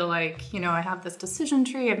people feel like, I have this decision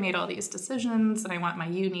tree, I've made all these decisions and I want my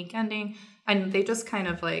unique ending, and they just kind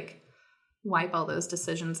of like wipe all those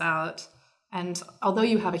decisions out. And although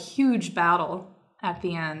you have a huge battle at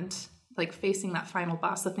the end, like facing that final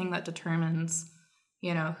boss, the thing that determines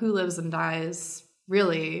who lives and dies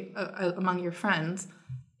really among your friends,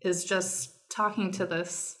 is just talking to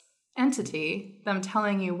this entity, them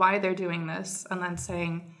telling you why they're doing this, and then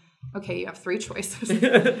saying, okay, you have 3 choices.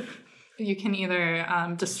 You can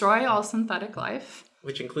either destroy all synthetic life.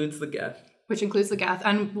 Which includes the Geth.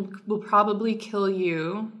 And will probably kill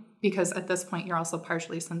you, because at this point you're also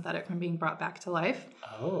partially synthetic from being brought back to life.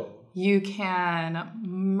 Oh. You can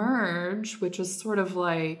merge, which is sort of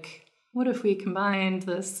like, what if we combined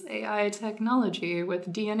this AI technology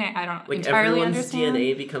with DNA? I don't entirely understand.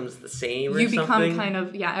 DNA becomes the same or you something? become kind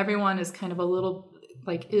of, everyone is kind of a little,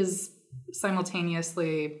 like, is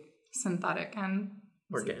simultaneously synthetic and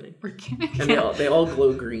organic. And they all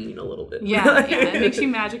glow green a little bit. Yeah, it makes you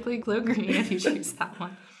magically glow green if you choose that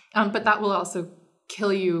one. But that will also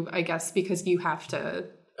kill you, I guess, because you have to...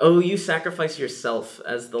 Oh, you sacrifice yourself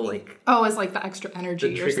as the like... Oh, as like the extra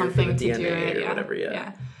energy or something to DNA do it. Or whatever,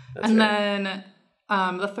 yeah. And right.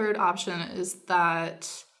 Then the third option is that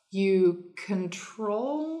you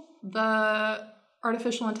control the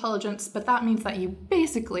artificial intelligence, but that means that you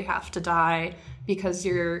basically have to die because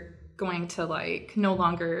you're going to like no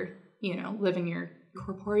longer, live in your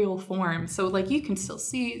corporeal form. So like you can still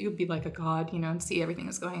see, you'll be like a god, and see everything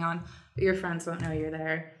that's going on, but your friends won't know you're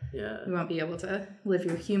there. Yeah. You won't be able to live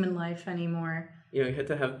your human life anymore. You have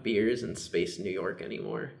to have beers in space New York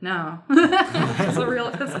anymore. No. That's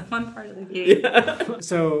a fun part of the game. Yeah.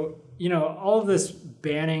 So, all of this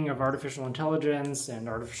banning of artificial intelligence and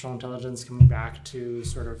artificial intelligence coming back to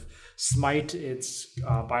sort of smite its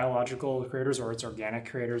biological creators or its organic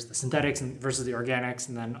creators, the synthetics versus the organics,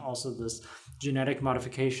 and then also this genetic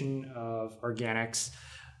modification of organics,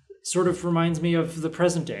 sort of reminds me of the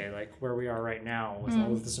present day, like where we are right now with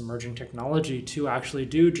all of this emerging technology to actually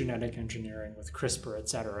do genetic engineering with CRISPR, et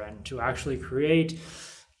cetera, and to actually create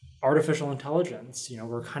artificial intelligence.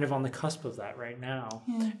 We're kind of on the cusp of that right now.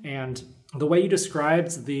 Yeah. And the way you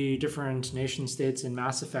described the different nation states in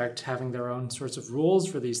Mass Effect having their own sorts of rules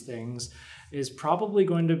for these things is probably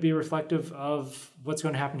going to be reflective of what's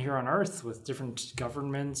going to happen here on Earth with different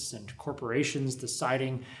governments and corporations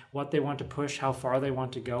deciding what they want to push, how far they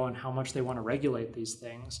want to go, and how much they want to regulate these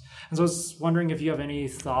things. And so I was wondering if you have any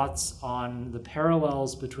thoughts on the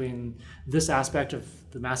parallels between this aspect of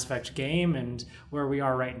the Mass Effect game and where we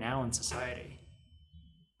are right now in society.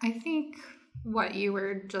 I think what you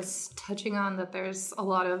were just touching on, that there's a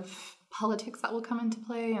lot of politics that will come into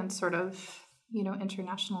play and sort of,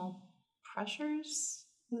 international pressures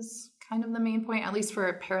is kind of the main point, at least for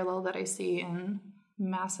a parallel that I see in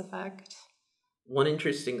Mass Effect. One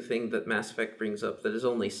interesting thing that Mass Effect brings up that is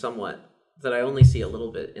only somewhat, that I only see a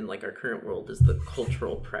little bit in like our current world, is the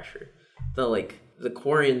cultural pressure. The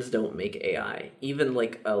Quarians don't make AI. Even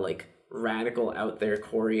like a radical out there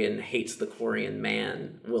Quarian hates the Quarian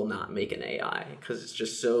man will not make an AI because it's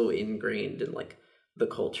just so ingrained in like the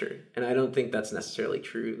culture. And I don't think that's necessarily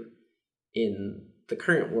true in the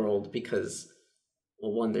current world because,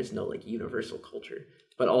 well, one, there's no like universal culture,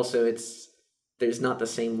 but also there's not the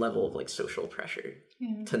same level of like social pressure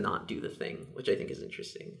to not do the thing, which I think is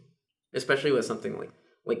interesting, especially with something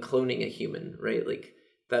like cloning a human, right? Like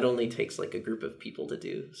that only takes like a group of people to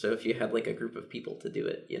do. So if you had like a group of people to do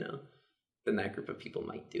it, then that group of people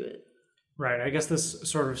might do it. Right. I guess this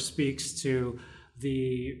sort of speaks to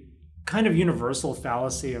the kind of universal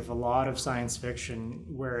fallacy of a lot of science fiction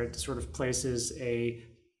where it sort of places a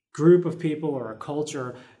group of people or a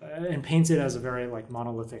culture and paints it as a very like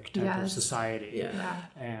monolithic type of society. Yeah.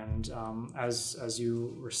 And as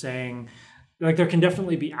you were saying, like there can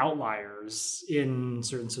definitely be outliers in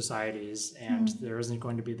certain societies, and there isn't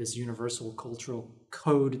going to be this universal cultural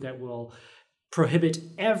code that will prohibit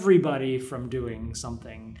everybody from doing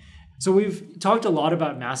something. So we've talked a lot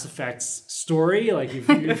about Mass Effect's story. Like you've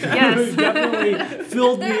definitely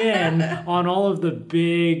filled me in on all of the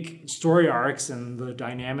big story arcs and the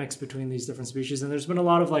dynamics between these different species. And there's been a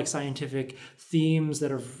lot of like scientific themes that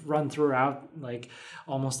have run throughout, like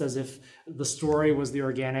almost as if the story was the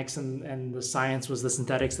organics and the science was the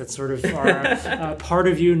synthetics that sort of are part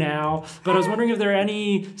of you now. But I was wondering if there are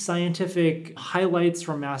any scientific highlights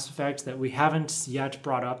from Mass Effect that we haven't yet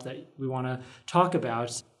brought up that we want to talk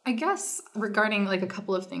about. I I guess regarding like a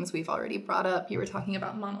couple of things we've already brought up, you were talking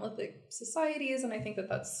about monolithic societies, and I think that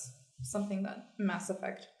that's something that Mass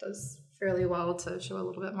Effect does fairly well to show a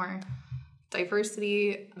little bit more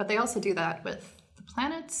diversity. But they also do that with the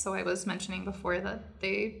planets. So I was mentioning before that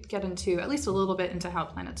they get into at least a little bit into how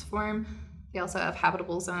planets form. They also have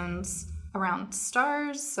habitable zones around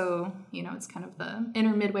stars. So, you know, it's kind of the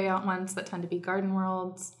inner midway out ones that tend to be garden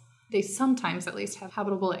worlds. They sometimes at least have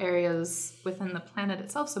habitable areas within the planet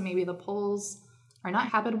itself. So maybe the poles are not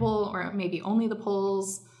habitable, or maybe only the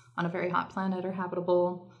poles on a very hot planet are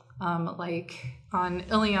habitable. Like on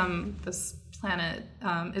Ilium, this planet,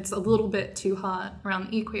 it's a little bit too hot around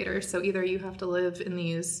the equator. So either you have to live in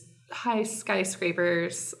these high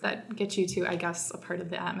skyscrapers that get you to, I guess, a part of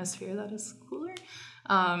the atmosphere that is cooler.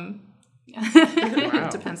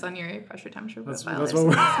 It depends on your pressure temperature profile. That's what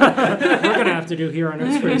we're going to have to do here on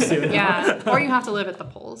Earth pretty soon. Yeah, or you have to live at the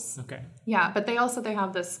poles. Okay. Yeah, but they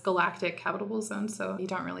have this galactic habitable zone, so you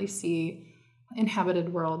don't really see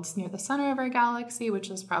inhabited worlds near the center of our galaxy, which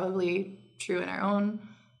is probably true in our own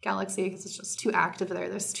galaxy because it's just too active there.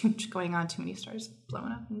 There's too much going on, too many stars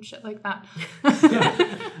blowing up and shit like that.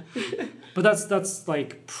 But that's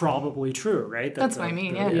like probably true, right? That's what I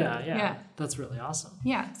mean. Yeah. That's really awesome.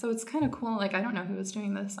 Yeah, so it's kind of cool. Like, I don't know who was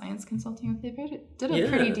doing the science consulting. They did a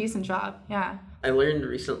pretty decent job. Yeah. I learned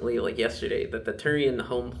recently, like yesterday, that the Turian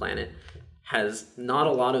home planet has not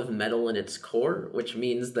a lot of metal in its core, which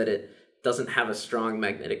means that it doesn't have a strong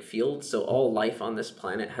magnetic field. So all life on this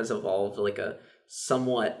planet has evolved like a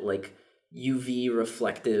somewhat like UV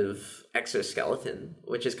reflective exoskeleton,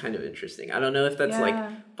 which is kind of interesting. I don't know if that's like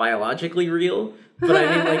biologically real, but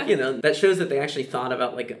I mean, like, you know, that shows that they actually thought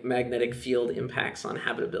about like magnetic field impacts on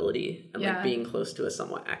habitability and like being close to a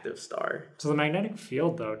somewhat active star. So the magnetic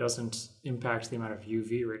field, though, doesn't impact the amount of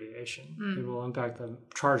UV radiation. It will impact the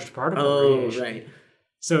charged particle radiation. Right.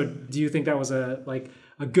 So do you think that was a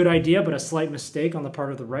good idea, but a slight mistake on the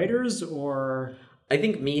part of the writers, or... I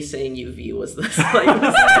think me saying UV was the slight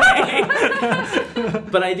mistake.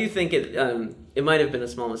 But I do think it might have been a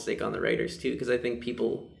small mistake on the writers, too, because I think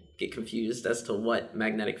people get confused as to what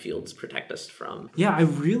magnetic fields protect us from. Yeah, I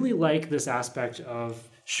really like this aspect of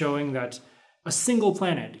showing that a single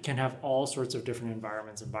planet can have all sorts of different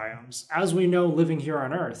environments and biomes, as we know living here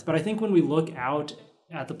on Earth. But I think when we look out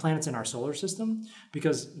at the planets in our solar system,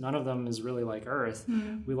 because none of them is really like Earth,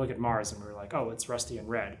 we look at Mars and we're like, oh, it's rusty and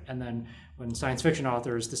red. And then when science fiction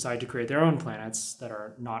authors decide to create their own planets that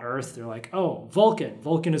are not Earth, they're like, oh, Vulcan.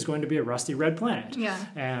 Vulcan is going to be a rusty red planet. Yeah.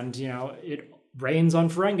 And, you know, it rains on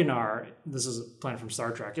Ferenginar. This is a planet from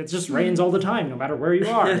Star Trek. It just rains all the time, no matter where you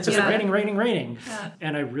are. It's just raining. Yeah.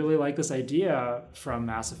 And I really like this idea from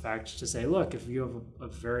Mass Effect to say, look, if you have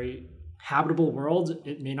a very habitable world,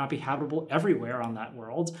 it may not be habitable everywhere on that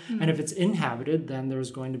world. And if it's inhabited, then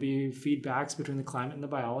there's going to be feedbacks between the climate and the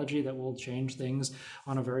biology that will change things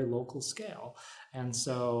on a very local scale. And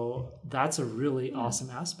so that's a really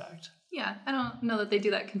awesome aspect. Yeah, I don't know that they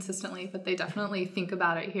do that consistently, but they definitely think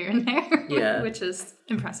about it here and there, which is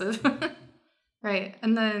impressive. Right.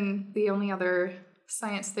 And then the only other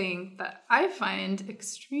science thing that I find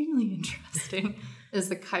extremely interesting is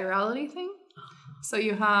the chirality thing. So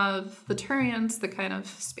you have the Turians, the kind of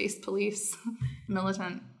space police,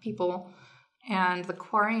 militant people, and the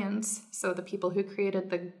Quarians, so the people who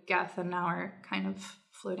created the Geth and now are kind of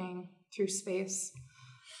floating through space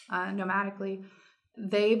nomadically.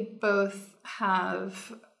 They both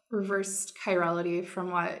have reversed chirality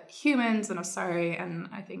from what humans and Asari and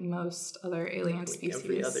I think most other alien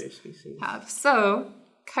species have. So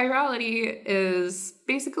chirality is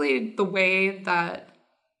basically the way that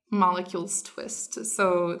molecules twist.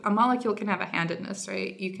 So a molecule can have a handedness,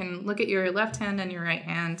 right? You can look at your left hand and your right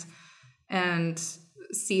hand and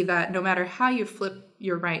see that no matter how you flip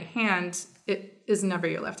your right hand, it is never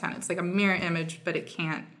your left hand. It's like a mirror image, but it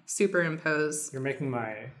can't superimpose. You're making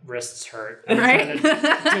my wrists hurt. I'm trying to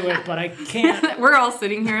do it, but I can't. We're all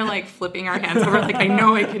sitting here like flipping our hands over like, I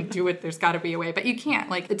know I can do it. There's got to be a way, but you can't.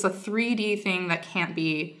 Like, it's a 3D thing that can't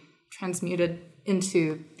be transmuted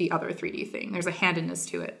into the other 3D thing. There's a handedness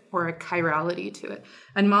to it or a chirality to it.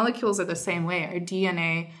 And molecules are the same way. Our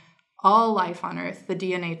DNA, all life on Earth, the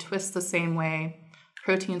DNA twists the same way.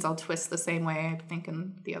 Proteins all twist the same way, I think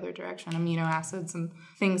in the other direction, amino acids and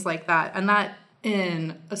things like that. And that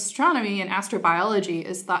in astronomy and astrobiology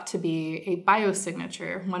is thought to be a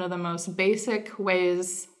biosignature, one of the most basic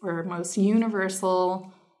ways or most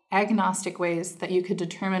universal agnostic ways that you could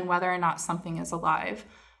determine whether or not something is alive,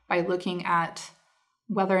 by looking at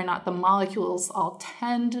whether or not the molecules all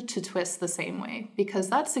tend to twist the same way, because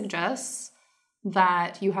that suggests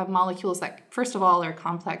that you have molecules that, first of all, are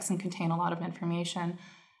complex and contain a lot of information,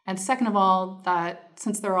 And second of all, that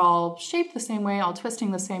since they're all shaped the same way, all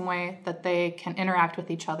twisting the same way, that they can interact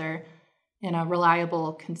with each other in a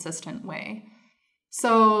reliable, consistent way.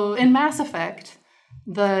 So in Mass Effect,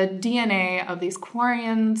 the DNA of these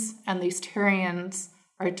Quarians and these Turians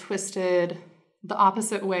are twisted the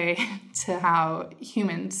opposite way to how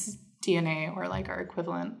humans' DNA, or like our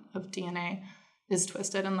equivalent of DNA, is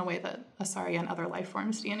twisted in the way that Asari and other life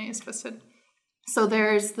forms' DNA is twisted. So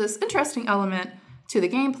there's this interesting element to the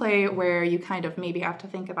gameplay where you kind of maybe have to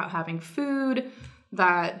think about having food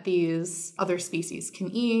that these other species can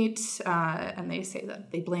eat, and they say that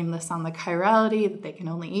they blame this on the chirality, that they can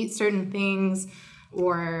only eat certain things,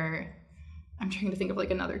 or I'm trying to think of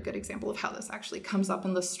like another good example of how this actually comes up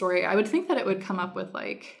in the story. I would think that it would come up with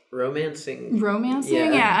like... Romancing,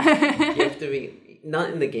 yeah. You have to be,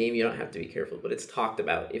 not in the game, you don't have to be careful, but it's talked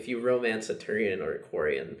about. If you romance a Turian or a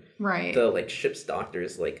Quarian, right, the like ship's doctor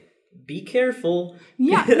is like, be careful.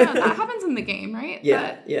 Yeah, no, that happens in the game, right?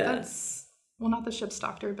 Yeah. That's... Well, not the ship's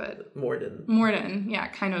doctor, but... Morden, yeah,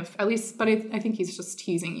 kind of. At least, but I think he's just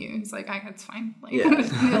teasing you. He's like, it's fine. Like, yeah.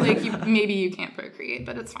 like maybe you can't procreate,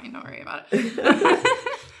 but it's fine. Don't worry about it.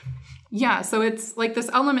 Yeah, so it's like this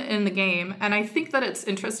element in the game. And I think that it's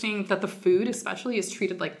interesting that the food especially is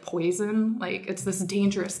treated like poison. Like, it's this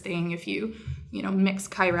dangerous thing if you mix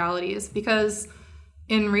chiralities. Because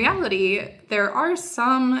in reality, there are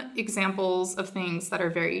some examples of things that are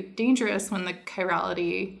very dangerous when the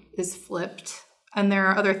chirality is flipped, and there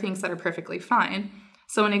are other things that are perfectly fine.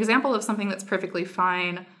 So an example of something that's perfectly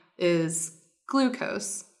fine is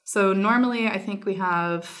glucose. So normally I think we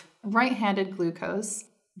have right-handed glucose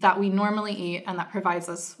that we normally eat and that provides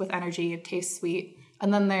us with energy. It tastes sweet.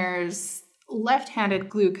 And then there's left-handed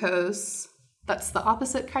glucose that's the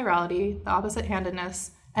opposite chirality, the opposite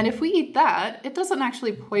handedness. And if we eat that, it doesn't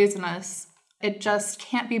actually poison us. It just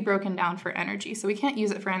can't be broken down for energy. So we can't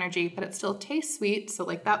use it for energy, but it still tastes sweet. So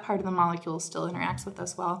like that part of the molecule still interacts with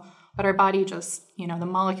us well. But our body just, the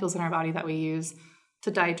molecules in our body that we use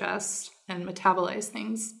to digest and metabolize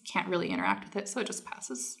things can't really interact with it. So it just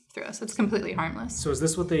passes through us. It's completely harmless. So is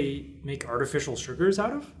this what they make artificial sugars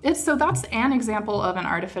out of? So that's an example of an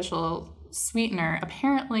artificial sweetener.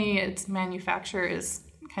 Apparently its manufacture is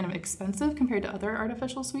kind of expensive compared to other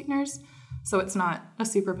artificial sweeteners. So it's not a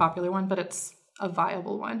super popular one, but it's a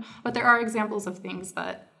viable one. But there are examples of things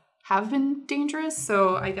that have been dangerous.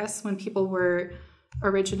 So I guess when people were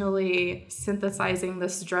originally synthesizing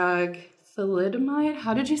this drug, thalidomide,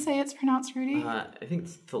 how did you say it's pronounced, Rudy? I think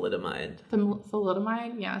it's thalidomide.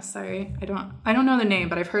 Thalidomide? Yeah, sorry. I don't know the name,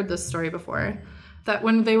 but I've heard this story before. That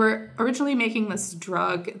when they were originally making this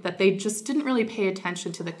drug, that they just didn't really pay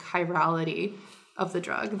attention to the chirality of the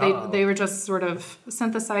drug. They were just sort of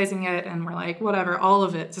synthesizing it and were like, whatever, all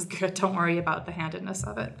of it is good. Don't worry about the handedness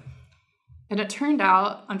of it. And it turned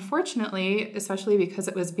out, unfortunately, especially because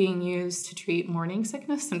it was being used to treat morning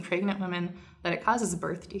sickness in pregnant women, that it causes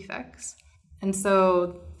birth defects. And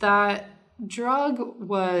so that drug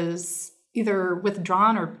was either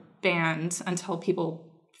withdrawn or banned until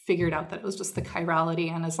people figured out that it was just the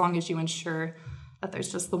chirality. And as long as you ensure that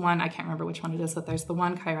there's just the one, I can't remember which one it is, that there's the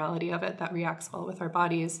one chirality of it that reacts well with our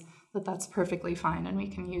bodies, that's perfectly fine and we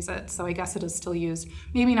can use it. So I guess it is still used,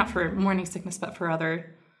 maybe not for morning sickness, but for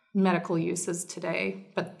other medical uses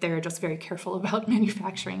today, but they're just very careful about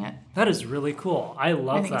manufacturing it. That is really cool. I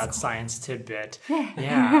love that cool science tidbit.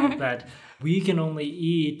 Yeah, that we can only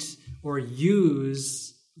eat or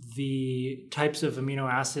use the types of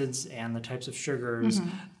amino acids and the types of sugars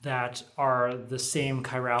that are the same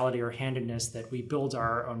chirality or handedness that we build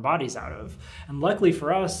our own bodies out of. And luckily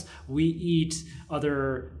for us, we eat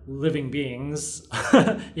other living beings,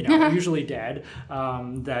 usually dead,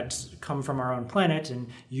 that come from our own planet and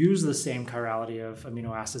use the same chirality of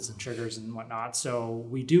amino acids and sugars and whatnot. So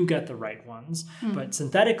we do get the right ones. But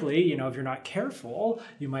synthetically, if you're not careful,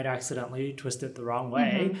 you might accidentally twist it the wrong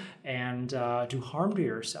way and do harm to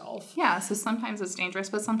yourself. Yeah, so sometimes it's dangerous,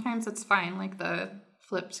 but sometimes it's fine, like the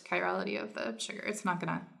flipped chirality of the sugar. It's not going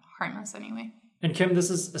to harm us anyway. And Kim, this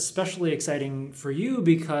is especially exciting for you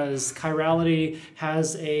because chirality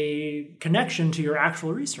has a connection to your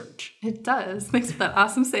actual research. It does. Thanks for that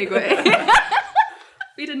awesome segue.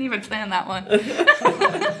 We didn't even plan that one.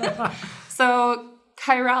 So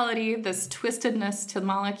chirality, this twistedness to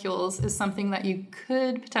molecules, is something that you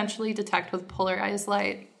could potentially detect with polarized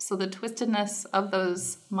light. So the twistedness of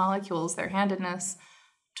those molecules, their handedness,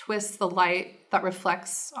 twists the light that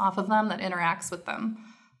reflects off of them, that interacts with them.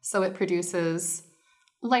 So it produces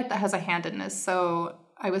light that has a handedness. So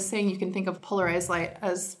I was saying you can think of polarized light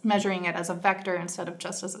as measuring it as a vector instead of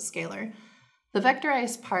just as a scalar. The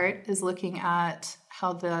vectorized part is looking at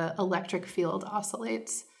how the electric field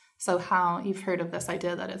oscillates. So how you've heard of this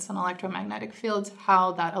idea that it's an electromagnetic field,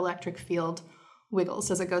 how that electric field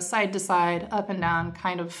wiggles as it goes side to side, up and down,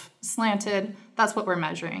 kind of slanted. That's what we're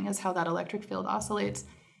measuring, is how that electric field oscillates.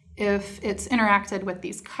 If it's interacted with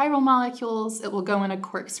these chiral molecules, it will go in a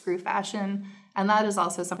corkscrew fashion, and that is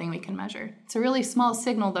also something we can measure. It's a really small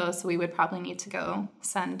signal, though, so we would probably need to go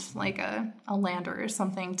send like a lander or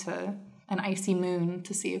something to an icy moon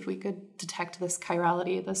to see if we could detect this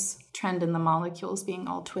chirality, this trend in the molecules being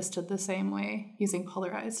all twisted the same way using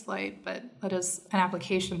polarized light, but that is an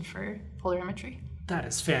application for polarimetry. That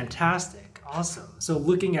is fantastic. Awesome. So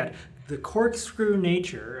looking at the corkscrew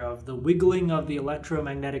nature of the wiggling of the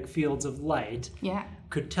electromagnetic fields of light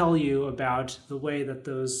could tell you about the way that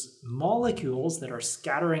those molecules that are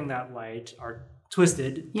scattering that light are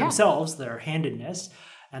twisted themselves, their handedness.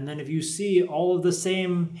 And then if you see all of the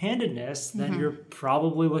same handedness, then you're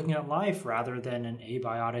probably looking at life rather than an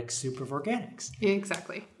abiotic soup of organics.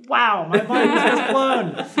 Exactly. Wow, my mind is just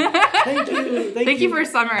blown. Thank you. Thank you for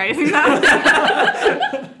summarizing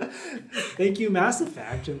that. Thank you, Mass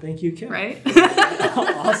Effect, and thank you, Kim. Right?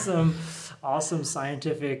 Awesome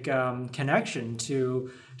scientific connection to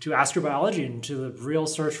astrobiology and to the real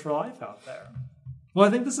search for life out there. Well, I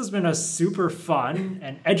think this has been a super fun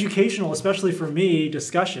and educational, especially for me,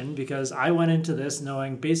 discussion, because I went into this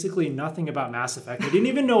knowing basically nothing about Mass Effect. I didn't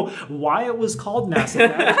even know why it was called Mass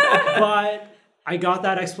Effect, but I got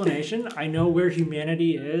that explanation. I know where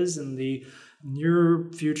humanity is in the near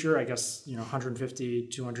future, I guess, 150,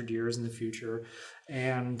 200 years in the future,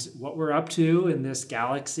 and what we're up to in this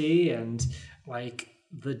galaxy, and like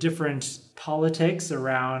the different politics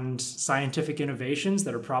around scientific innovations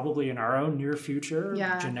that are probably in our own near future,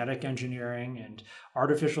 genetic engineering and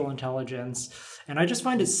artificial intelligence. And I just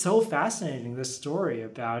find it so fascinating, this story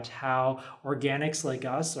about how organics like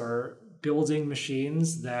us are building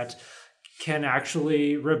machines that can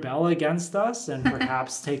actually rebel against us and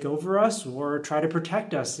perhaps take over us or try to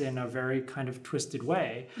protect us in a very kind of twisted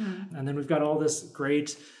way. And then we've got all this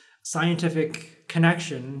great scientific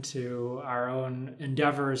connection to our own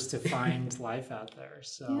endeavors to find life out there.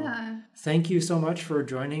 So thank you so much for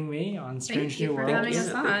joining me on Strange New Worlds. Thank you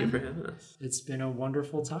for having us. It's been a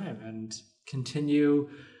wonderful time, and continue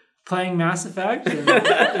playing Mass Effect. And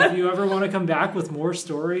if you ever want to come back with more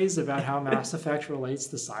stories about how Mass Effect relates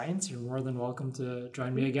to science, you're more than welcome to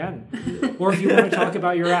join me again. Or if you want to talk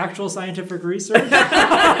about your actual scientific research.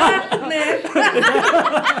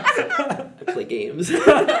 I play games.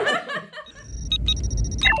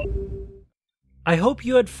 I hope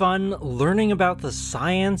you had fun learning about the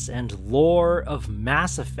science and lore of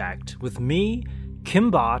Mass Effect with me, Kim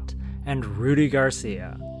Bott, and Rudy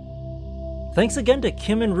Garcia. Thanks again to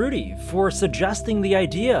Kim and Rudy for suggesting the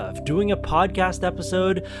idea of doing a podcast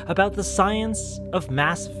episode about the science of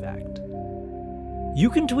Mass Effect. You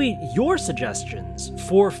can tweet your suggestions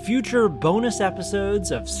for future bonus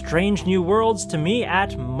episodes of Strange New Worlds to me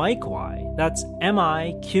at MikeY. That's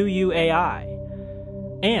MIQUAI.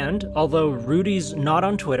 And, although Rudy's not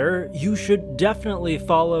on Twitter, you should definitely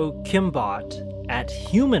follow Kimbot at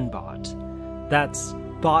HumanBot. That's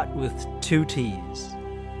bot with 2 T's.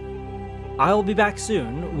 I'll be back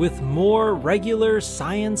soon with more regular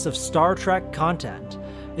Science of Star Trek content,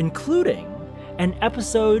 including an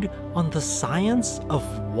episode on the science of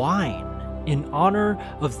wine in honor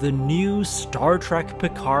of the new Star Trek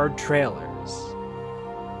Picard trailers.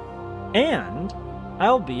 And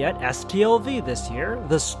I'll be at STLV this year,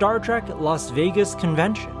 the Star Trek Las Vegas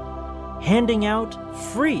convention, handing out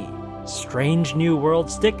free Strange New World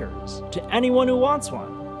stickers to anyone who wants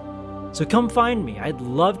one. So come find me, I'd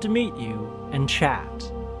love to meet you and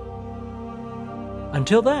chat.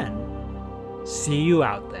 Until then, see you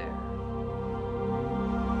out there.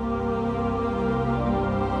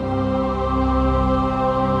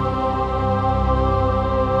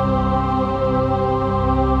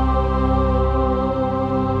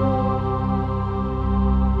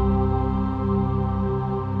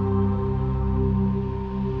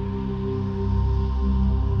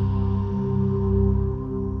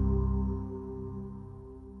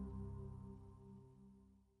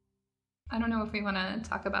 If we want to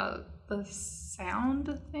talk about the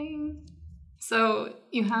sound thing. So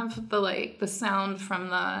you have the sound from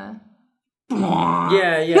the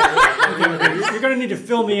Yeah. Okay. You're going to need to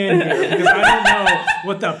fill me in here because I don't know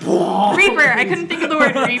what the Reaper. I couldn't think of the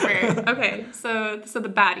word Reaper. Okay, so the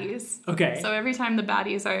baddies. Okay. So every time the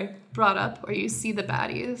baddies are brought up where you see the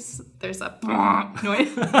baddies, there's a noise.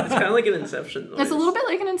 It's kind of like an Inception noise. It's a little bit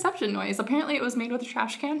like an Inception noise. Apparently it was made with a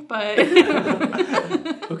trash can, but...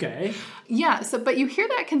 Okay. Yeah, but you hear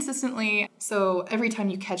that consistently. So every time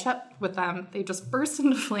you catch up with them, they just burst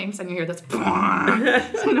into flames and you hear this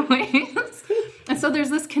noise. And so there's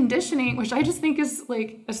this conditioning, which I just think is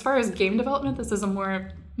like, as far as game development, this is a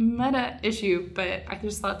more meta issue, but I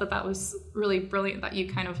just thought that was really brilliant that you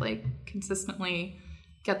kind of like consistently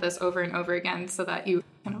get this over and over again so that you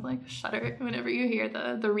kind of like shudder whenever you hear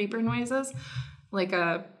the Reaper noises. Like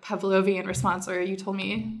a Pavlovian response, or you told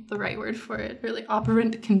me the right word for it, or like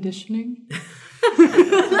operant conditioning.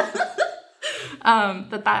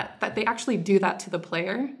 that they actually do that to the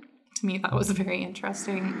player. To me, that was very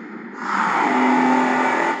interesting.